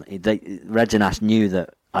lock on, Reg and Ash knew that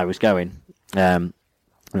I was going. And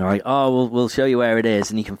they're like, "Oh, we'll show you where it is,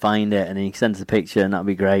 and you can find it, and then you can send us a picture, and that'll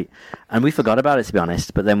be great." And we forgot about it, to be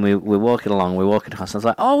honest. But then we're walking along, we're walking across, and I was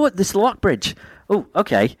like, "Oh, what, this lock bridge? Oh,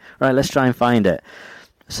 okay, right, let's try and find it."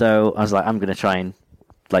 So I was like, I'm going to try and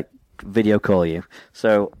like video call you.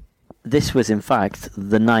 So this was in fact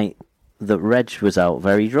the night that Reg was out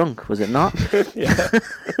very drunk, was it not?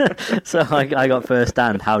 So I got first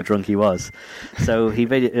hand how drunk he was. So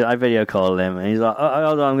I video called him, and he's like, oh,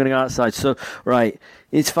 hold on, I'm going to go outside. So, right,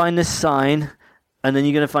 it's find this sign, and then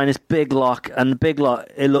you're going to find this big lock, and the big lock,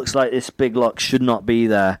 it looks like this big lock should not be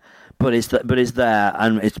there, but it's there,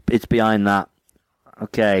 and it's behind that.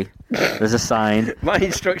 Okay, there's a sign. My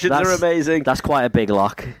instructions are amazing. That's quite a big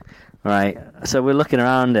lock. Right, so we're looking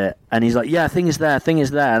around it, and he's like, yeah, thing is there,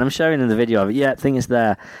 and I'm showing him the video of it. Yeah, thing is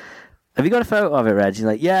there. Have you got a photo of it, Reg? He's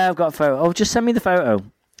like, yeah, I've got a photo. Oh, just send me the photo.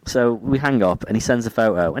 So we hang up, and he sends the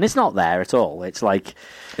photo, and it's not there at all. It's like...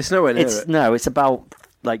 It's nowhere near it. No, it's about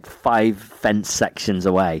like 5 fence sections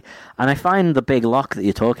away. And I find the big lock that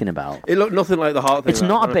you're talking about. It looked nothing like the heart thing. It's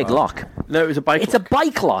not a big lock. No, it was a bike lock. It's a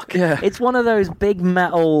bike lock. Yeah. It's one of those big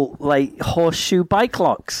metal, like, horseshoe bike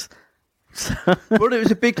locks. But it was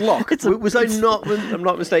a big lock. I'm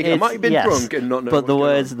not mistaken. I might have been drunk and not know. But the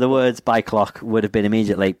words bike lock would have been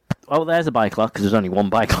immediately, oh, there's a bike lock, because there's only one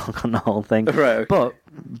bike lock on the whole thing. Right, okay. But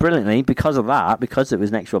brilliantly, because of that, because it was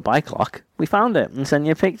next to a bike lock, we found it and sent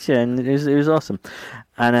you a picture, and it was awesome.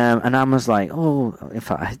 And Anne was like, oh, in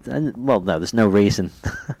fact, well, no, there's no reason.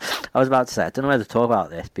 I was about to say, I don't know whether to talk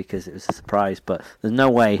about this because it was a surprise, but there's no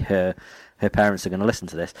way her parents are going to listen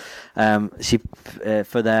to this. She,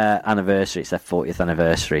 for their anniversary, it's their 40th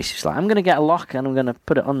anniversary, she's like, I'm going to get a lock and I'm going to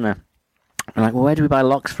put it on there. I'm like, well, where do we buy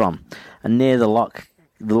locks from? And near the lock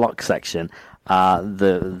section are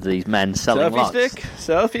these men selling locks.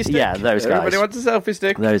 Selfie stick? Yeah, those guys. Everybody wants a selfie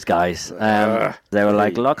stick. Those guys. They were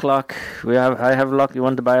like, lock. I have a lock. You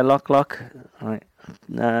want to buy a lock? I'm like,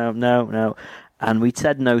 no. And we'd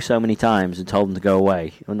said no so many times and told them to go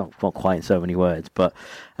away. Well, not quite in so many words, but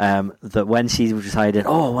that when she decided, I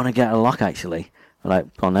want to get a lock actually. We're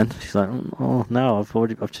like, go on then. She's like, oh no,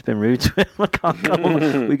 I've just been rude to him. I can't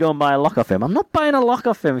go. We go and buy a lock off him. I'm not buying a lock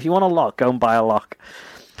off him. If you want a lock, go and buy a lock.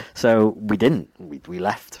 So we didn't. We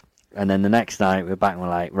left. And then the next night we're back and we're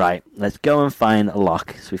like, right, let's go and find a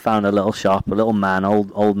lock. So we found a little shop, a little man,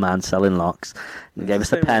 old man selling locks. He gave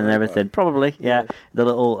us a pen and everything. Probably, yeah. The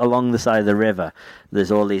little, along the side of the river, there's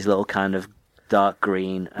all these little kind of dark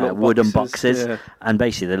green wooden boxes. Yeah. And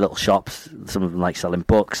basically they're little shops. Some of them like selling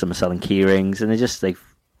books, some are selling key rings. And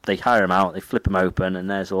they hire them out, they flip them open, and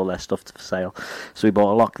there's all their stuff for sale. So we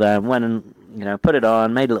bought a lock there and went and, put it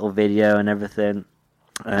on, made a little video and everything.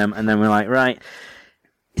 And then we're like, right,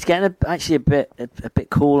 it's getting actually a bit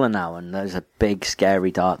cooler now, and there's a big,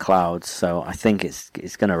 scary, dark clouds. So I think it's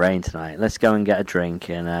going to rain tonight. Let's go and get a drink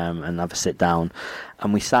and have a sit down.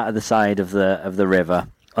 And we sat at the side of the river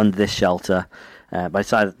under this shelter, by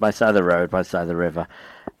side of the road, by the side of the river,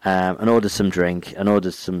 and ordered some drink and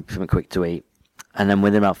ordered something quick to eat. And then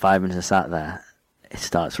within about 5 minutes, I sat there. It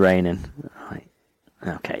starts raining.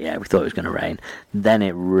 Okay, yeah, we thought it was going to rain. Then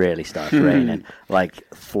it really starts raining, like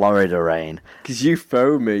Florida rain. Because you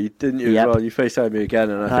phoned me, didn't you? Yep. Well, you FaceTimed me again,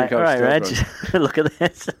 and I think I was Reg, look at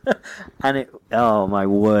this. And oh my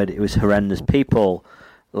word, it was horrendous. People,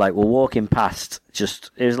 were walking past,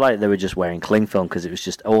 it was like they were just wearing cling film, because it was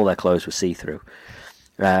just, all their clothes were see-through.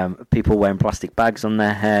 People wearing plastic bags on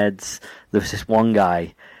their heads. There was this one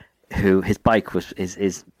guy who, his bike was,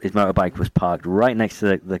 his motorbike was parked right next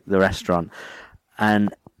to the restaurant.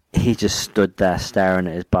 And he just stood there staring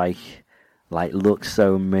at his bike, looked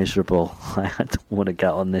so miserable. I don't want to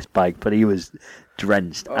get on this bike, but he was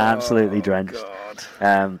drenched, absolutely drenched.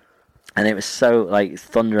 God. And it was so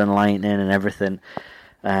thunder and lightning and everything.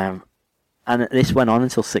 And this went on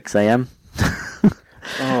until 6 a.m.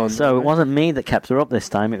 So it wasn't me that kept her up this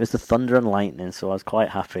time. It was the thunder and lightning, so I was quite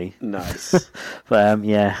happy. Nice. But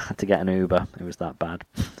I had to get an Uber. It was that bad.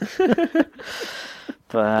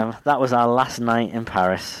 But that was our last night in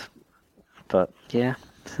Paris. But yeah,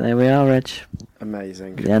 so there we are, Reg.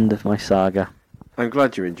 Amazing. The end of my saga. I'm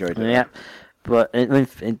glad you enjoyed it. Yeah, but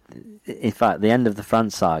in fact, the end of the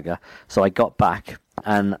France saga. So I got back,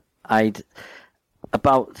 and I'd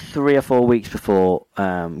about 3 or 4 weeks before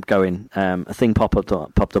going, a thing popped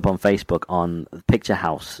up on Facebook on Picture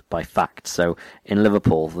House by Fact. So in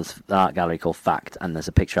Liverpool, there's an art gallery called Fact, and there's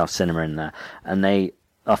a Picture House cinema in there, and they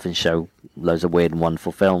often show loads of weird and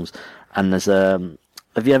wonderful films. And there's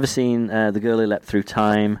have you ever seen The Girl Who Leapt Through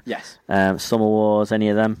Time? Yes. Summer Wars, any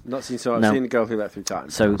of them? Not seen. So I've seen The Girl Who Leapt Through Time.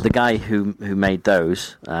 So the guy who made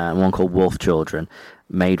those, one called Wolf Children,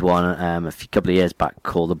 made one a couple of years back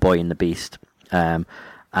called The Boy and the Beast. And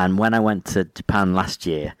when I went to Japan last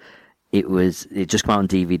year, it just came out on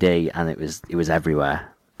DVD, and it was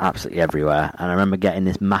everywhere. absolutely everywhere. And I remember getting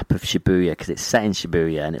this map of Shibuya because it's set in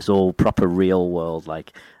Shibuya and it's all proper real world,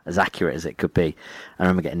 like as accurate as it could be. I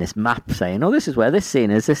remember getting this map saying, "Oh, this is where this scene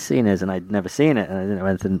is," and I'd never seen it and I didn't know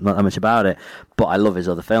anything, not that much about it. But I love his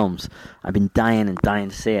other films. I've been dying to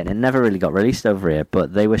see it. And it never really got released over here,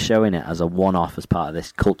 but they were showing it as a one-off as part of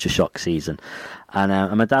this Culture Shock season.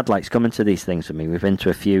 And my dad likes coming to these things with me. We've been to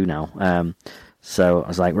a few now. So I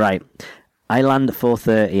was like, right, I land at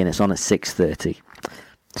 4:30 and it's on at 6:30.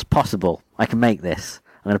 It's possible. I can make this.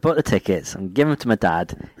 I'm going to book the tickets. I'm giving them to my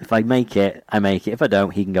dad. If I make it, I make it. If I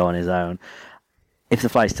don't, he can go on his own. If the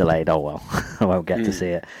flight's delayed, oh well, I won't get to see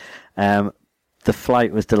it. The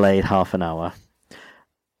flight was delayed half an hour.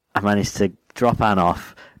 I managed to drop Anne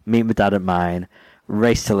off, meet my dad at mine,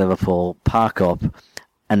 race to Liverpool, park up,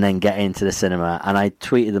 and then get into the cinema. And I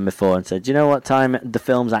tweeted them before and said, "Do you know what time the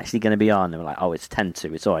film's actually going to be on?" They were like, "Oh, it's 10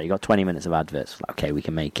 to. It's all right. You got 20 minutes of adverts." Like, okay, we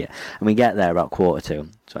can make it. And we get there about 1:45.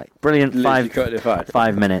 It's like brilliant.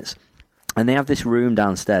 Five minutes. And they have this room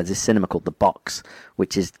downstairs, this cinema called The Box,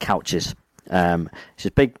 which is couches. It's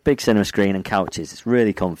just big cinema screen and couches. It's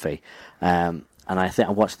really comfy. And I think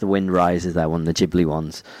I watched The Wind Rises there, one of the Ghibli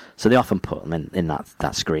ones. So they often put them in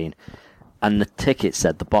that screen. And the ticket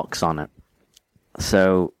said The Box on it.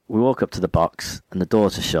 So we walk up to the box and the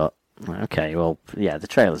doors are shut. Okay, well, yeah, the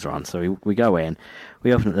trailers are on. So we go in,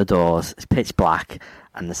 we open up the doors, it's pitch black,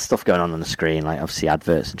 and there's stuff going on the screen, like obviously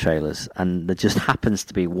adverts and trailers. And there just happens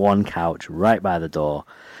to be one couch right by the door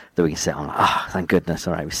that we can sit on. Oh, thank goodness.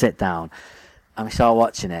 All right, we sit down and we start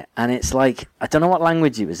watching it. And it's like, I don't know what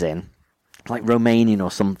language it was in, like Romanian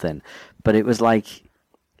or something, but it was like,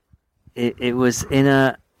 it was in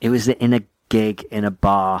a gig in a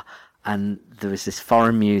bar, and there was this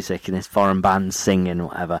foreign music and this foreign band singing,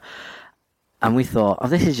 whatever. And we thought, oh,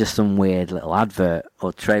 this is just some weird little advert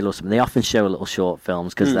or trailer or something. They often show little short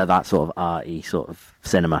films because they're that sort of arty sort of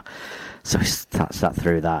cinema. So we sat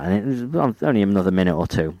through that, and it was only another minute or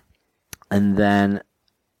two. And then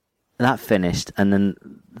that finished, and then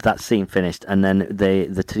that scene finished, and then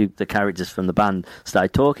the characters from the band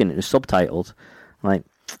started talking. It was subtitled. Like,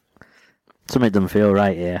 something doesn't feel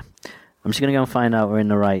right here. I'm just going to go and find out we're in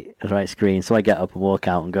the right screen. So I get up and walk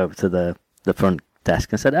out and go up to the front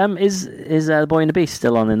desk and said, is The Boy and the Beast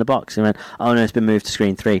still on in the box? And he went, "Oh no, it's been moved to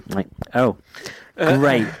screen 3. I'm like, oh,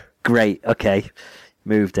 great, okay.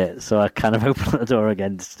 Moved it. So I kind of opened the door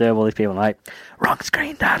again, disturb all these people, like, "Wrong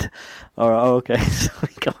screen, Dad." Or, "Oh, okay." So we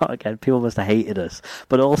come out again. People must have hated us,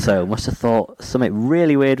 but also must have thought something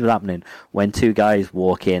really weird was happening when two guys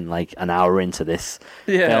walk in like an hour into this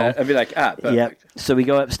film. I'd be like, perfect. Yeah. So we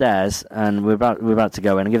go upstairs and we're about to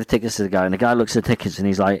go in and give the tickets to the guy, and the guy looks at the tickets and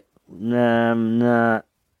he's like, nah.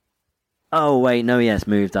 Oh wait, no, it's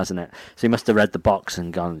moved, hasn't it? So he must have read the box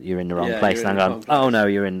and gone, "You're in the wrong place." And I'm going, "Oh no,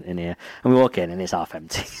 you're in here." And we walk in and it's half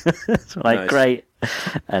empty. It's like, nice. Great.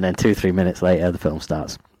 And then 2-3 minutes later, the film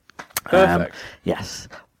starts. Perfect. Yes,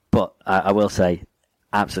 but I will say,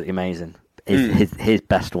 absolutely amazing. His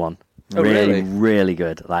best one. Oh, really? Really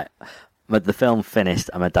good. Like, but the film finished,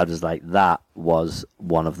 and my dad was like, "That was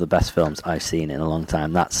one of the best films I've seen in a long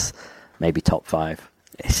time. That's maybe top 5."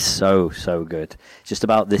 It's so good. It's just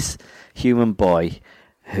about this human boy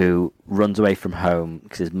who runs away from home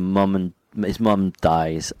because his mum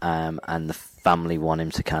dies, and the family want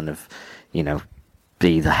him to kind of,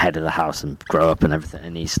 be the head of the house and grow up and everything.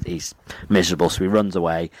 And he's miserable, so he runs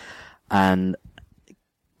away and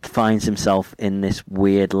finds himself in this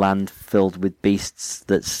weird land filled with beasts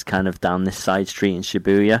that's kind of down this side street in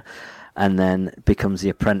Shibuya, and then becomes the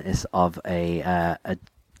apprentice of a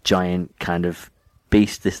giant kind of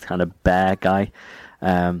beast, this kind of bear guy,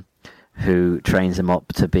 who trains him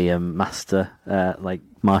up to be a master, like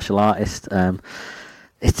martial artist.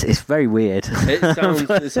 It's very weird.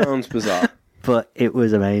 It sounds bizarre, but it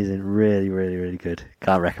was amazing. Really, really, really good.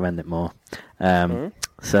 Can't recommend it more.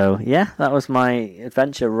 So yeah, that was my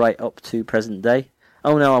adventure right up to present day.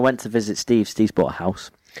 Oh no, I went to visit Steve. Steve's bought a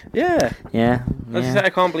house. Yeah. I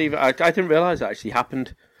can't believe it. I didn't realise it actually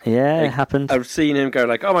happened. Yeah, it happened. I've seen him go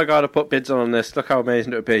like, "Oh my god, I put bids on this. Look how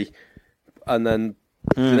amazing it would be." And then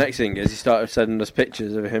the next thing is he started sending us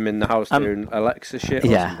pictures of him in the house doing Alexa shit. Or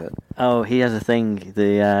something. Oh, he has a thing.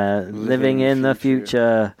 The living in the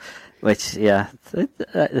future, which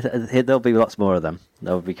there'll be lots more of them.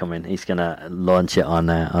 They'll be coming. He's gonna launch it on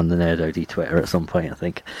the Nerd OD Twitter at some point, I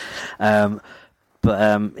think.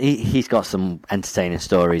 But he's got some entertaining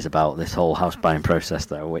stories about this whole house buying process,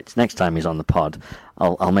 though, which next time he's on the pod,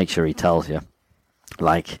 I'll make sure he tells you.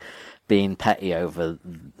 Like, being petty over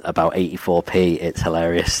about 84p, it's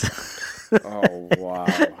hilarious. Oh, wow.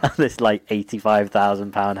 This, like,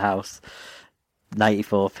 £85,000 house.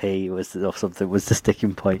 94p was or something was the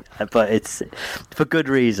sticking point, but it's for good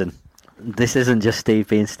reason. This isn't just Steve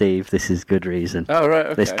being Steve. This is good reason. Oh, right,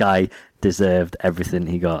 okay. This guy deserved everything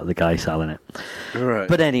he got, the guy selling it. Right.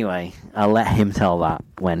 But anyway, I'll let him tell that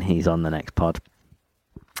when he's on the next pod.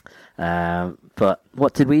 But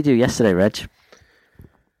what did we do yesterday, Reg?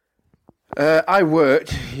 I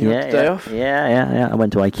worked. You had the day off? Yeah. I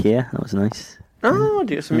went to IKEA. That was nice. Oh,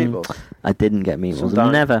 do you get some meatballs? I didn't get meatballs.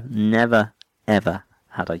 I've never, ever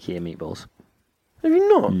had IKEA meatballs. Have you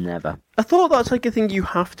not? Never. I thought that's like a thing you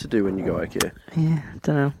have to do when you go IKEA. Yeah, I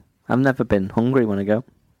don't know. I've never been hungry when I go.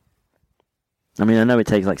 I mean, I know it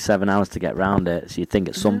takes like 7 hours to get round it, so you'd think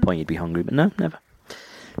at some point you'd be hungry, but no, never.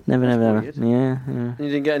 Never. Yeah. You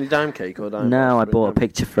didn't get any dime cake or dime? No, I bought a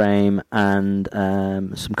picture frame and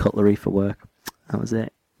some cutlery for work. That was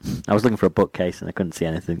it. I was looking for a bookcase and I couldn't see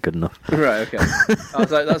anything good enough. Right, okay. I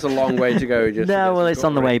was like, that's a long way to go. No, well, it's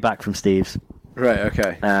on the way back from Steve's. Right,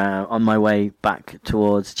 okay. On my way back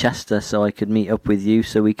towards Chester, so I could meet up with you,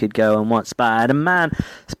 so we could go and watch Spider-Man.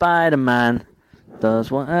 Spider-Man does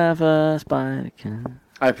whatever Spider can.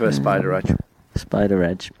 I prefer Spider Edge. Spider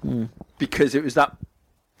Edge. Because it was that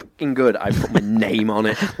fucking good, I put my name on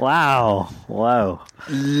it. Wow. Whoa.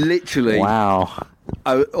 Literally. Wow.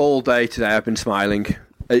 All day today I've been smiling.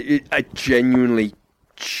 I genuinely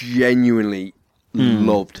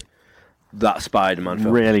loved that Spider-Man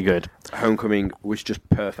film. Really good. Homecoming was just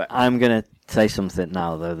perfect. I'm going to say something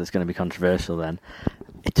now, though, that's going to be controversial then.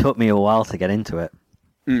 It took me a while to get into it.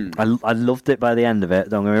 I loved it by the end of it,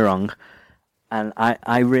 don't get me wrong. And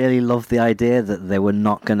I really loved the idea that they were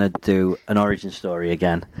not going to do an origin story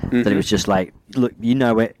again. That it was just like, look, you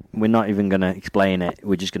know it. We're not even going to explain it.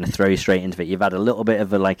 We're just going to throw you straight into it. You've had a little bit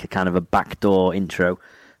of a kind of a backdoor intro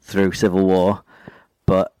through Civil War,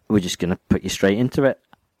 but we're just going to put you straight into it.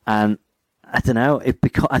 And I don't know.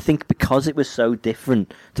 I think because it was so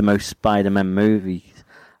different to most Spider-Man movies,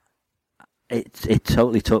 it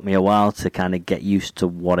totally took me a while to kind of get used to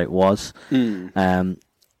what it was.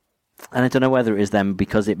 And I don't know whether it was then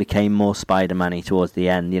because it became more Spider-Man-y towards the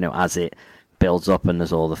end, as it builds up and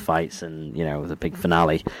there's all the fights and, the big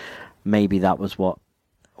finale. Maybe that was what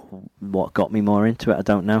got me more into it. I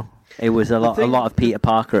don't know. It was a lot of Peter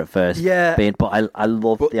Parker at first. Yeah. But I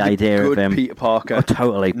loved the idea of him. Peter Parker. Oh,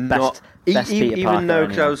 totally. Best Peter Parker. Even though,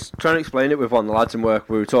 because I was trying to explain it with one of the lads in work,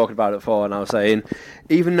 we were talking about it before, and I was saying,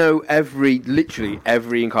 even though literally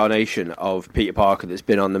every incarnation of Peter Parker that's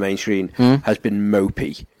been on the main screen has been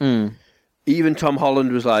mopey, even Tom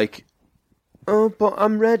Holland was like, oh, but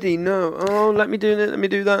I'm ready. No. Oh, let me do that. Let me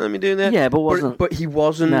do that. Let me do that. Yeah, but But he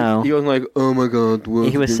wasn't. No. He wasn't like, oh my god.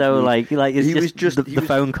 He was so like it's just the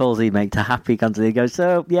phone calls he'd make to Happy constantly. He goes,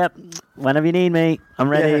 so yep, whenever you need me, I'm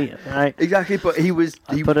ready. Yeah, right. Exactly. But he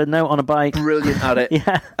put a note on a bike. Brilliant at it.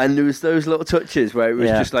 Yeah. And there was those little touches where it was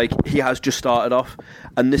just like he has just started off,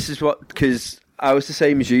 and this is because I was the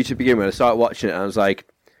same as you to begin with. I started watching it and I was like,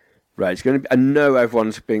 right, it's going to be... I know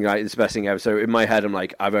everyone's being like, it's the best thing ever. So in my head, I'm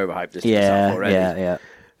like, I've overhyped this to myself already. Yeah.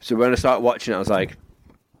 So when I started watching it, I was like,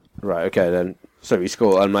 right, okay, then. So he's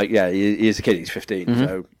cool. I'm like, yeah, he's a kid. He's 15.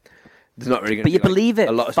 So there's not really going to be... But you believe it.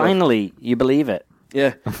 A lot of Finally, stuff. You believe it.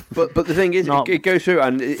 Yeah. But the thing is, it goes through,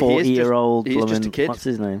 and 40-year-old... He is just a kid. What's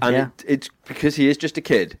his name? And it's because he is just a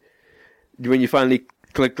kid. When you finally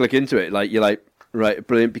click into it, like you're like, right,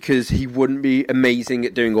 brilliant, because he wouldn't be amazing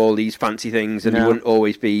at doing all these fancy things, and he wouldn't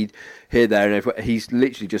always be here, there, and everywhere. He's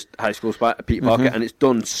literally just high school Peter Parker, and it's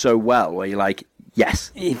done so well, where you're like,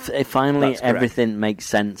 yes. If finally everything makes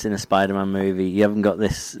sense in a Spider-Man movie, you haven't got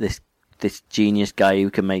this genius guy who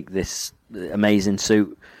can make this amazing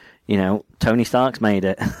suit. Tony Stark's made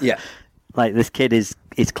it. Yeah. Like, this kid is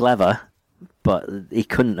clever, but he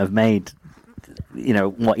couldn't have made,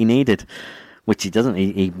 what he needed. Which he doesn't.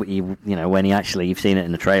 He when he actually, you've seen it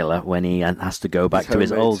in the trailer, when he has to go back to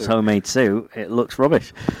his old homemade suit, it looks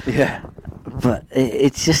rubbish. Yeah. But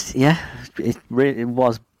it's just, it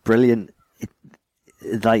was brilliant.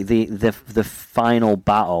 Like the final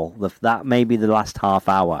battle, that maybe the last half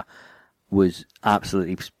hour was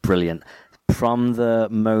absolutely brilliant. From the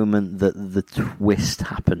moment that the twist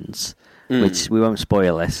happens, which we won't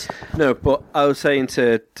spoil this. No, but I was saying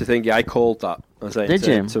to think, I called that. I was saying Did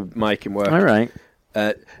you? To Mike in work. All right.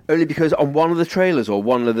 Only because on one of the trailers or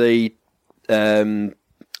one of the, I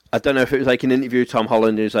don't know if it was like an interview with Tom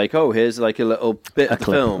Holland, and he was like, oh, here's like a little bit of the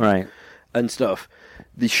film, right, and stuff.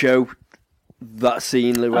 They show that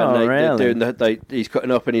scene when they're doing he's cutting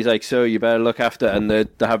up, and he's like, so you better look after, and they're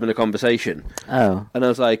having a conversation. Oh. And I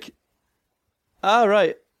was like, oh,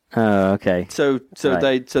 right. Oh, okay. So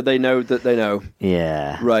they know that they know.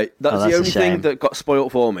 Yeah. Right. That's the only thing that got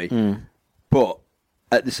spoilt for me. But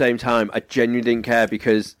at the same time, I genuinely didn't care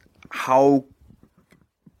because how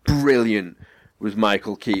brilliant was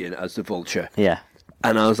Michael Keaton as the Vulture. Yeah.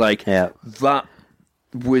 And I was like, Yeah. that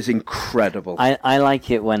was incredible. I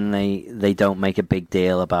like it when they don't make a big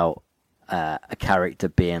deal about a character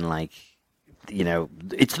being like, you know,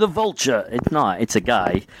 it's the Vulture. It's not. It's a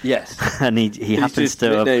guy. Yes. And he happens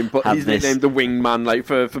to have he's this... nicknamed the Wingman, like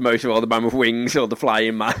for most of all, the man with wings or the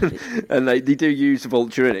Flying Man, and they do use the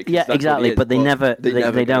Vulture in it. Yeah, exactly. But they never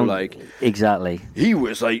don't like exactly. He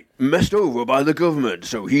was like messed over by the government,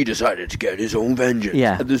 so he decided to get his own vengeance.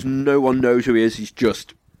 Yeah. And there's no one knows who he is. He's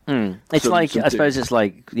just. It's I suppose it's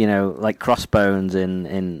like, you know, like Crossbones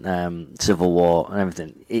in Civil War and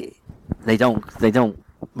everything. They don't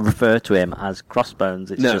refer to him as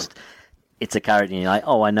Crossbones. It's just it's a character, and you're like,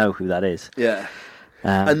 oh, I know who that is. Yeah.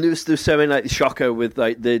 And there's so many like the Shocker with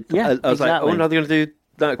like the. I was like, oh, no, they're going to do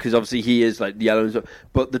that because obviously he is like the yellow, and stuff.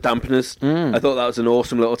 But the dampeners. I thought that was an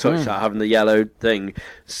awesome little touch, that having the yellow thing.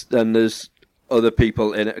 And there's other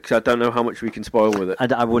people in it because I don't know how much we can spoil with it.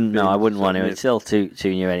 I wouldn't know. I wouldn't want to. It's still too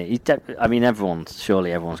new. I mean, everyone's going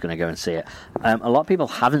to go and see it. A lot of people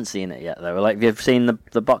haven't seen it yet, though. Like, you've seen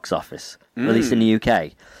the box office, released in the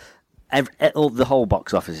UK. The whole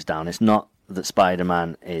box office is down. It's not that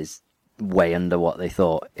Spider-Man is way under what they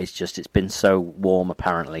thought. It's just it's been so warm.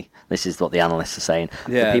 Apparently, this is what the analysts are saying.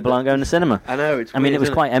 Yeah, people aren't going to cinema. I know. I mean, it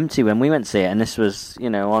was quite empty when we went to see it, and this was,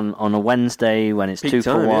 you know, on a Wednesday when it's peak 2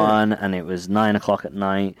 for 1, and it was 9:00 at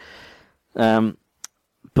night.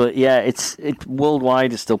 But yeah, it's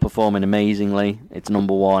worldwide. It's still performing amazingly. It's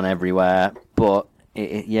number 1 everywhere, but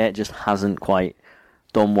it just hasn't quite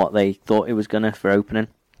done what they thought it was gonna for opening.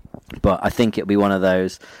 But I think it'll be one of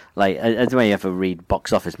those, like, I don't know if you ever read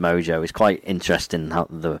Box Office Mojo. It's quite interesting how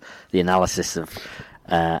the analysis of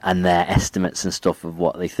and their estimates and stuff of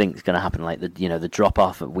what they think is going to happen, like the drop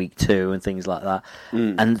off at week 2 and things like that.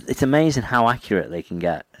 And it's amazing how accurate they can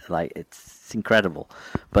get. Like, it's incredible.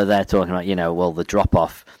 But they're talking about, you know, well, the drop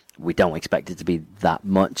off, we don't expect it to be that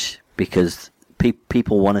much because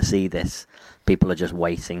people want to see this. People are just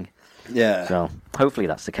waiting. Yeah. So hopefully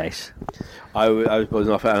that's the case. I was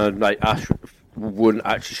buzzing off it, and like Ash wouldn't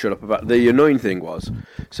actually shut up about it. The annoying thing was,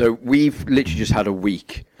 so we've literally just had a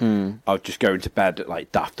week of just going to bed at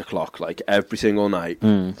like daft o'clock, like every single night,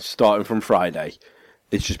 starting from Friday.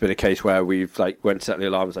 It's just been a case where we've like went to set the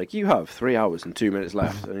alarms, like, you have 3 hours and 2 minutes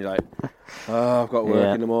left, and you're like, oh, I've got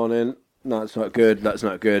work in the morning. No, that's not good. That's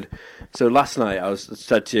not good. So last night I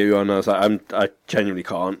said to you, and I was like, I genuinely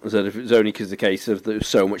can't. I said if it was only because the case of there was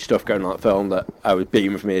so much stuff going on that film that I was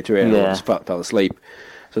beaming from ear to ear, and I just fell asleep.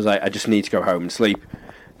 So I was like, I just need to go home and sleep.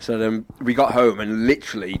 So then we got home and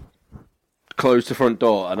literally closed the front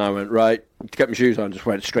door, and I went, right, get my shoes on, just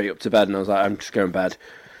went straight up to bed, and I was like, I'm just going to bed.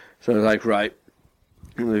 So I was like, right.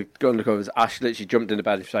 Got on the covers. Ash literally jumped into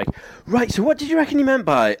bed and she's like, right, so what did you reckon you meant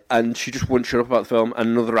by? And she just wouldn't shut up about the film. And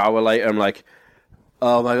another hour later, I'm like,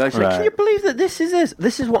 oh my gosh, like, can you believe that this is this?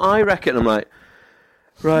 This is what I reckon. I'm like,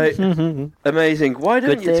 right, amazing. Why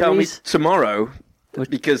don't you tell me tomorrow?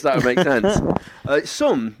 Because that would make sense.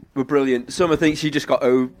 Some were brilliant. Some I think she just got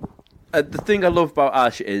the thing I love about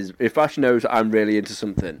Ash is if Ash knows I'm really into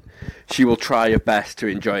something, she will try her best to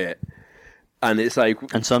enjoy it. And it's like,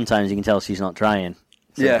 and sometimes you can tell she's not trying.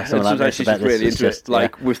 So yeah, and sometimes she's just really into it.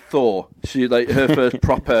 Like with Thor, she like her first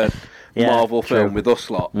proper Marvel film with us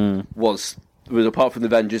lot was apart from the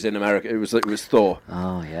Avengers in America, it was Thor.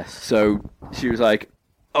 Oh yes. So she was like,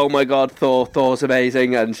 "Oh my god, Thor's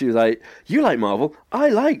amazing!" And she was like, "You like Marvel? I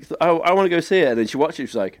want to go see it." And then she watched it. She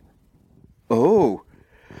was like, "Oh,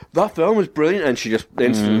 that film was brilliant!" And she just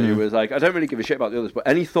instantly was like, "I don't really give a shit about the others, but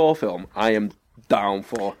any Thor film, I am down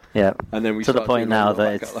for." Yeah. And then we to the point now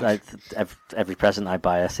that it's every present I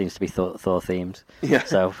buy her seems to be Thor themed. Yeah.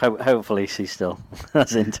 So hopefully she's still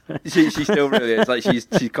that's into it. She still really is. Like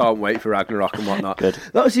she can't wait for Ragnarok and whatnot. Good.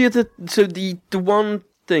 That was the other. So the one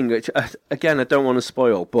thing which again I don't want to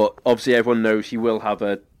spoil, but obviously everyone knows he will have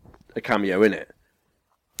a cameo in it.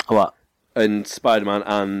 What? In Spider-Man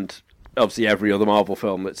and obviously every other Marvel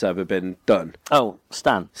film that's ever been done. Oh,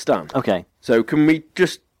 Stan. Okay. So can we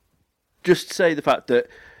just say the fact that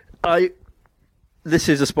this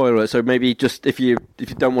is a spoiler, so maybe just if you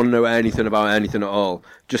don't want to know anything about anything at all,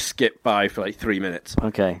 just skip by for like 3 minutes.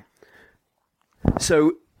 Okay.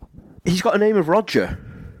 So he's got a name of Roger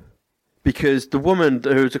because the woman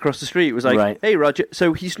who was across the street was like, right. Hey Roger,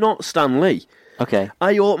 so he's not Stan Lee. Okay.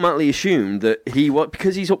 I automatically assumed that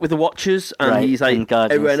because he's up with the Watchers and he's like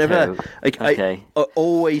whenever. Like, okay. I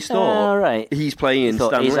always thought he's playing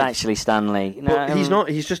Stan Lee. He's actually Stan Lee. No, but he's not.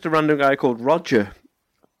 He's just a random guy called Roger.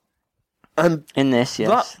 And In this,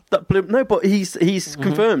 yes. that blew, no, but he's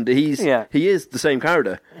confirmed. He is the same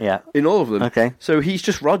character. Yeah. In all of them. Okay. So he's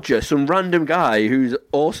just Roger, some random guy who's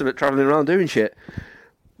awesome at traveling around doing shit.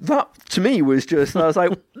 That to me was just, I was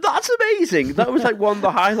like, that's amazing. That was like one of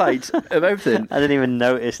the highlights of everything. I didn't even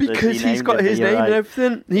notice that Because he's got his name and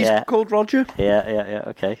everything. He's called Roger. Yeah,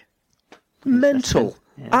 okay. Mental.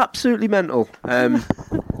 Yeah. Absolutely mental.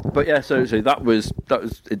 But yeah, so that was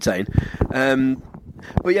insane.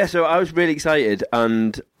 But yeah, so I was really excited,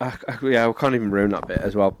 and I can't even ruin that bit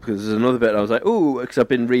as well, because there's another bit I was like, ooh, because I've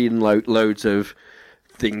been reading loads of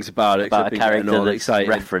things about it. About a character all that's excited.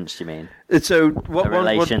 referenced, you mean? And so A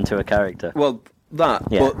relation to a character. Well, but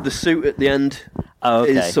the suit at the end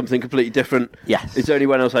is something completely different. Yes. It's only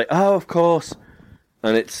when I was like, oh, of course.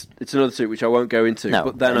 And it's another suit which I won't go into. No,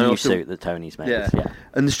 but then a I new also, suit that Tony's made. yeah. Yeah.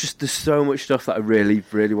 And there's so much stuff that I really,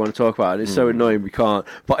 really want to talk about. And it's so annoying we can't.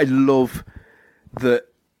 But I love that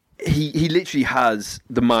he literally has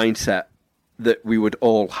the mindset that we would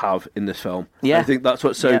all have in this film. Yeah. I think that's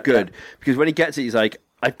what's so good. Because when he gets it, he's like,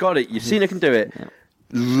 I've got it. You've seen I can do it. Yeah.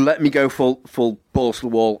 Let me go full balls to the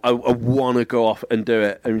wall. I want to go off and do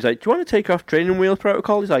it. And he's like, do you want to take off training wheels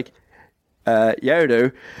protocol? He's like, yeah, I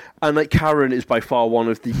do. And like Karen is by far one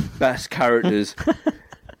of the best characters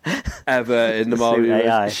ever in the Marvel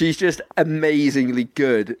universe. She's just amazingly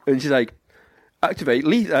good. And she's like, activate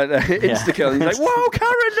insta-kill. And he's like, whoa,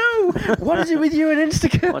 Karen, no! What is it with you and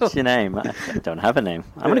insta-kill? What's your name? I don't have a name.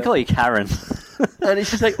 I'm going to call you Karen. And it's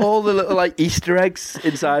just like all the little like Easter eggs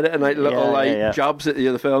inside it, and like little jobs at the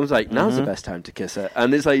other films. Like now's the best time to kiss her,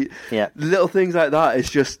 and it's like little things like that. It's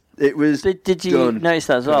just Did you notice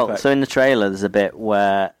that as well? Perfect. So in the trailer, there's a bit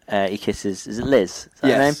where he kisses. Is it Liz? Is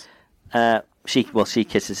that her name? She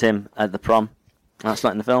kisses him at the prom. That's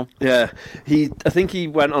not in the film. Yeah, I think he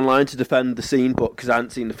went online to defend the scene, but because I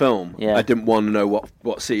hadn't seen the film, I didn't want to know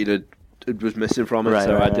what scene was missing from it,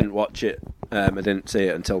 so I didn't watch it. I didn't see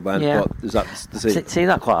it until then. Yeah. But is that the scene? See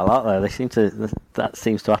that quite a lot though. That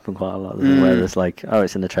seems to happen quite a lot. Where there's like, oh,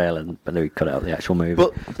 it's in the trailer, but then we cut out the actual movie.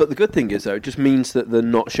 But the good thing is though, it just means that they're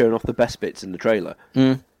not showing off the best bits in the trailer.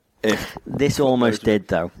 If this almost did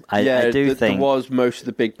though. I do think there was most of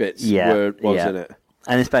the big bits in it.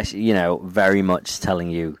 And especially, very much telling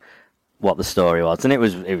you what the story was, and it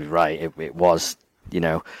was right. It was,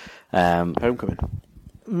 Homecoming.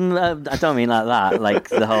 I don't mean like that. Like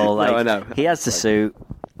the whole like No, I know. He has the suit,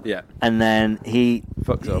 and then he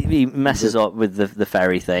fucks up. He messes up with the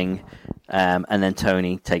ferry thing, and then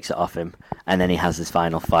Tony takes it off him, and then he has his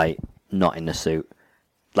final fight not in the suit.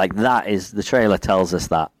 Like that is the trailer tells us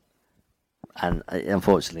that. And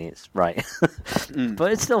unfortunately, it's right,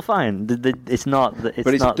 but it's still fine. It's not. But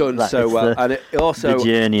it's not done that. so it's well, and it also the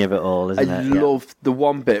journey of it all. Isn't I it? love the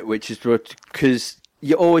one bit which is because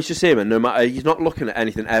you always just see him, and no matter he's not looking at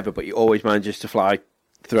anything ever, but he always manages to fly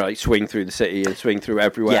through, like swing through the city and swing through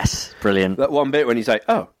everywhere. Yes, brilliant. That one bit when he's like,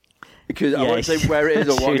 oh, because I want to say where it is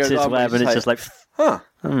or what shoots goes his on, web, and it's just like,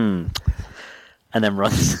 and then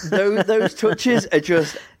runs. those touches are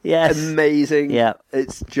just amazing. Yeah,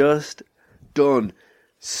 it's just done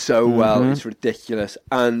so well. It's ridiculous,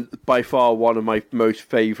 and by far one of my most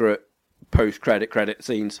favourite post-credit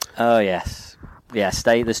scenes. Oh yes,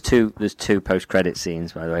 There's two post-credit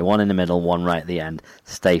scenes, by the way. One in the middle, one right at the end.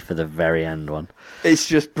 Stay for the very end one. It's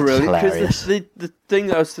just brilliant. Because the thing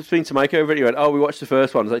that I was speaking to Mike over it, he went, "Oh, we watched the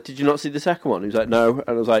first one." I was like, "Did you not see the second one?" He was like, "No," and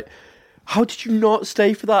I was like, "How did you not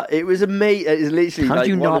stay for that?" It was amazing. It is literally how like do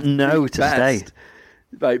you one not of the know to best, stay?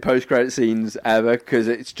 Like post-credit scenes ever, because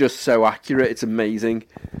it's just so accurate. It's amazing.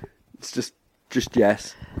 It's just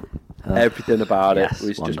yes. Everything about it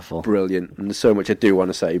was wonderful. Just brilliant, and there's so much I do want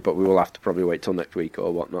to say, but we will have to probably wait till next week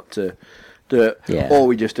or whatnot to do it, or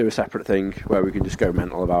we just do a separate thing where we can just go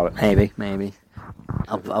mental about it. Maybe.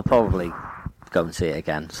 I'll probably go and see it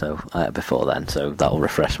again. So before then, so that'll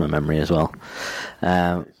refresh my memory as well.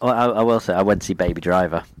 I will say I went to see Baby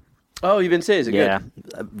Driver. Oh, you've been seeing it? Is it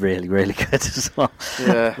good? Really, really good as well.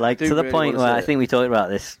 Yeah, like to the really point where I think we talked about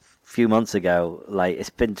this a few months ago. Like it's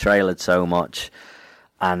been trailered so much.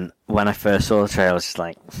 And when I first saw the trailer, I was just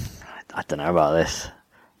like, I don't know about this.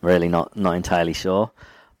 Really not entirely sure.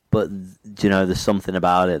 But, there's something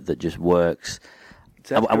about it that just works.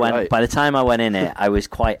 By the time I went in it, I was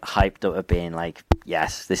quite hyped up at being like,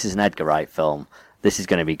 yes, this is an Edgar Wright film. This is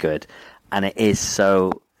going to be good. And it is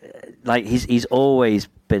so... Like, he's always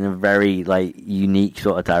been a very, like, unique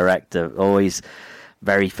sort of director. Always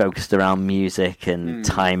very focused around music and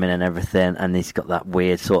timing and everything. And he's got that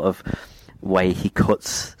weird sort of... way he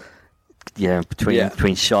cuts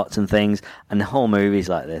between shots and things, and the whole movie's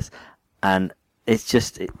like this, and it's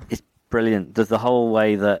just it's brilliant. There's the whole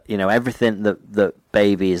way that, you know, everything that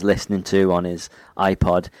Baby is listening to on his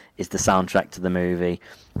iPod is the soundtrack to the movie,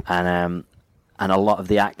 and a lot of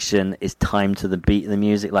the action is timed to the beat of the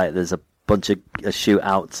music. Like there's a bunch of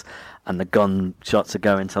shootouts, and the gun shots are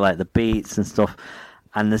going to like the beats and stuff.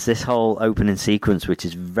 And there's this whole opening sequence which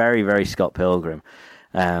is very, very Scott Pilgrim.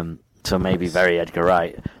 So maybe very Edgar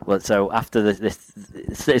Wright. Well, so after this,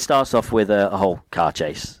 it starts off with a whole car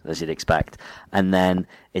chase, as you'd expect, and then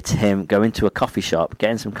it's him going to a coffee shop,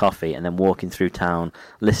 getting some coffee, and then walking through town,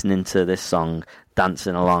 listening to this song,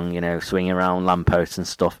 dancing along, you know, swinging around lampposts and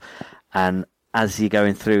stuff. And as you're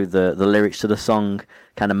going through, the lyrics to the song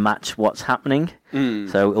kind of match what's happening.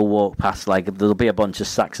 So he'll walk past, like, there'll be a bunch of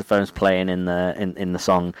saxophones playing in the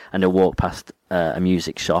song, and he'll walk past a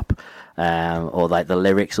music shop. Or like the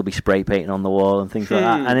lyrics will be spray painting on the wall and things like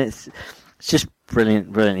that, and it's just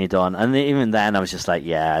brilliantly done. And even then, I was just like,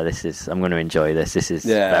 "Yeah, I'm going to enjoy this. This is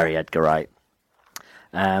very Edgar Wright."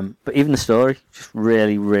 But even the story, just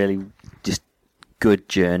really, just good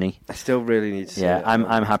journey. I still really need to see it. Yeah,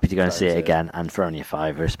 I'm happy to go and see it again, and for only a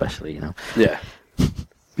 $5, especially, you know. Yeah,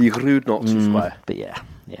 be rude not to swear. But yeah,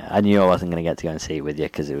 I knew I wasn't going to get to go and see it with you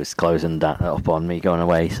because it was closing up on me going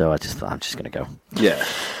away. So I just thought I'm just going to go. Yeah.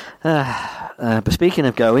 But speaking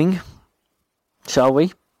of going, shall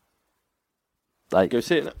we? Like, go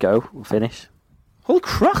see it. Go. We'll finish. Holy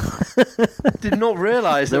crap! Did not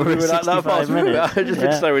realise that we were at that far through. I've just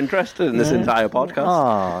been so interested in this entire podcast.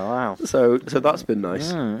 Oh wow! So that's been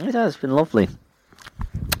nice. It has been lovely.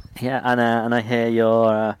 Yeah, and I hear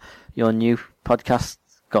your new podcast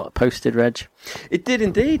got posted, Reg. It did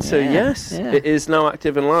indeed. So yes, it is now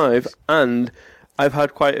active and live, and I've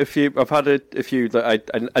had quite a few. I've had a few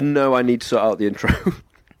that I know I need to sort out the intro,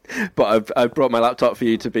 but I've brought my laptop for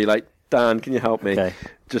you to be like, Dan, can you help me? Okay.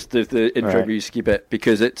 Just the intro music bit,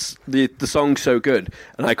 because it's the song's so good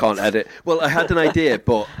and I can't edit. Well, I had an idea,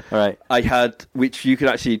 but I had, which you could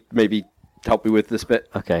actually maybe help me with this bit.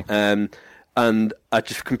 Okay. And I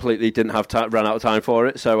just completely didn't have time, ran out of time for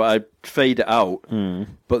it, so I fade it out,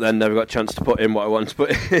 but then never got a chance to put in what I wanted to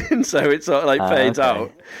put in, so it sort of like fades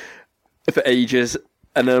out for ages.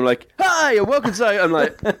 And then I'm like, hi, and welcome to... I'm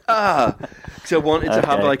like, So I wanted to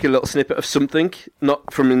have like a little snippet of something,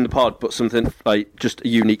 not from in the pod, but something like just a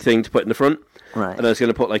unique thing to put in the front. Right. And I was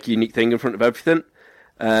going to put like a unique thing in front of everything.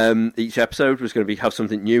 Each episode was going to have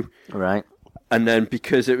something new. Right. And then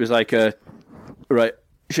because it was like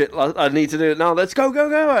shit, I need to do it now, let's go.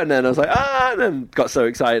 And then I was like, and then got so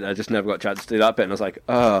excited, I just never got a chance to do that bit. And I was like,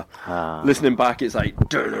 listening back, it's like,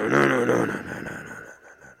 no.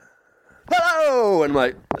 Hello! And I'm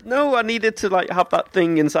like, no, I needed to like have that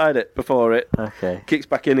thing inside it before it kicks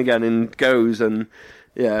back in again and goes, and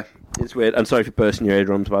yeah, it's weird. I'm sorry for bursting your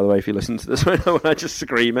eardrums, by the way, if you listen to this when I just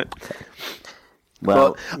scream it.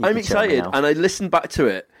 Well, but I'm excited, and I listened back to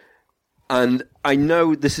it, and I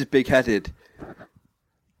know this is big-headed,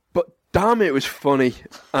 but damn, it was funny,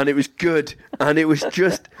 and it was good, and it was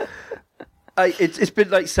just... It's been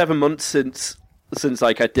like 7 months since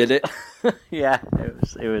like I did it. Yeah,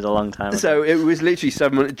 it was a long time ago. So it was literally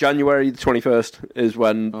 7 months. January the 21st is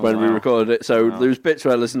when we recorded it. So there was bits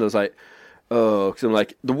where I listened, I was like, because I'm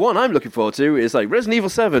like, the one I'm looking forward to is like Resident Evil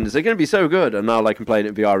 7. Is it going to be so good? And now like I'm playing it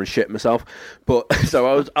in VR and shit myself. But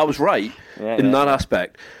so I was right in that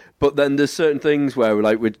aspect. But then there's certain things where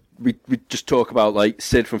we just talk about like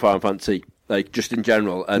Sid from Final Fantasy, like just in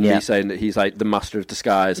general, and me saying that he's like the master of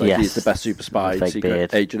disguise, like he's the best super spy,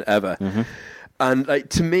 secret agent ever. Mm-hmm. And like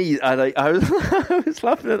to me, I was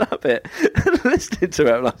laughing at that bit, and listening to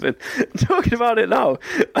it, I'm laughing. Talking about it now,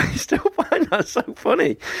 I still find that so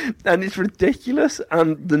funny, and it's ridiculous.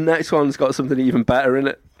 And the next one's got something even better in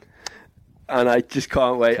it, and I just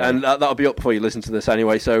can't wait. Okay. And that'll be up before you listen to this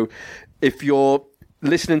anyway. So if you're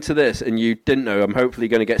listening to this and you didn't know, I'm hopefully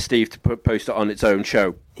going to get Steve to post it on its own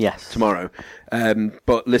show. Tomorrow.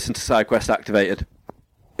 But listen to SideQuest Activated.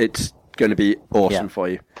 It's going to be awesome for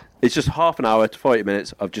you. It's just half an hour to 40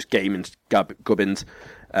 minutes of just gaming gubbins,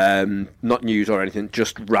 not news or anything,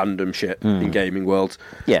 just random shit in gaming worlds.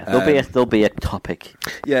 Yeah, there'll be a topic.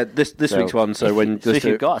 Yeah, this week's one. So if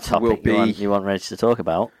you've got a topic you want Reg to talk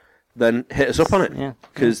about, then hit us up on it. Yeah,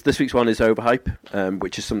 because this week's one is overhype,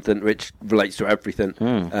 which is something which relates to everything,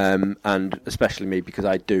 and especially me because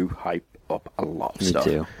I do hype up a lot of stuff.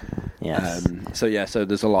 You do. Yes. So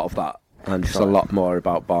there's a lot of that. And just a lot more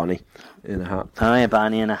about Barney in a hat. Oh yeah,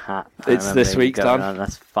 Barney in a hat. It's this week's done.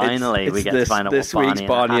 That's finally we get to find out this what week's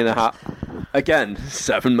Barney in a hat. Again,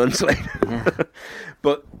 7 months later. Yeah.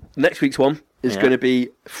 But next week's one is going to be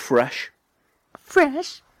fresh.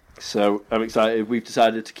 Fresh. So I'm excited. We've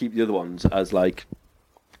decided to keep the other ones as like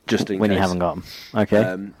just in when case. you haven't got them.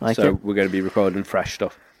 Okay. So we're going to be recording fresh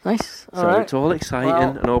stuff. Nice. So it's all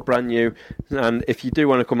exciting and all brand new. And if you do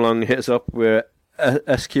want to come along and hit us up, we're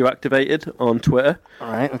SQ Activated on Twitter.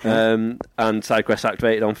 All right. Okay. And SideQuest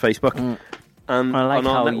Activated on Facebook. And I like on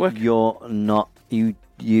our how network. you're not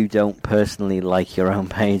you don't personally like your own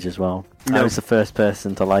page as well. No. I was the first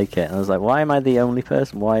person to like it, and I was like, why am I the only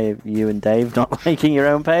person? Why are you and Dave not liking your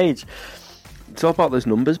own page? It's all about those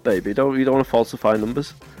numbers, baby. You don't want to falsify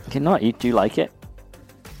numbers. You're not. You do like it.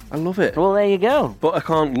 I love it. Well, there you go. But I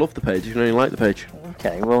can't love the page. You can only like the page.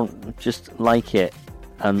 Okay, well, just like it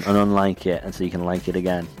and unlike it, and so you can like it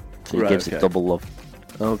again. So it gives it double love.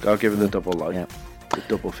 I'll give it the double like. Yep. The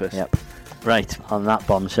double fist. Yep. Right, on that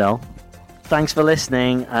bombshell. Thanks for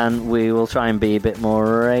listening, and we will try and be a bit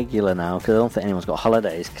more regular now, because I don't think anyone's got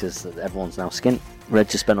holidays, because everyone's now skint. Reg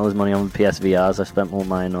just spent all his money on PSVRs, I spent all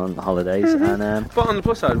mine on holidays, and But on the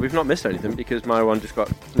plus side, we've not missed anything, because my one just got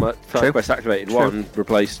my SideQuest Activated one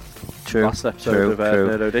replaced last episode of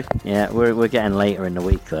Nerd OD. Yeah, we're getting later in the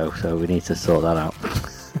week, though, so we need to sort that out.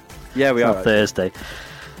 Yeah, we it's are. not Thursday.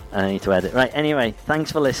 I need to edit. Right, anyway,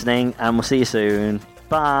 thanks for listening, and we'll see you soon.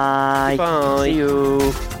 Bye. Bye. See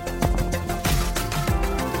you.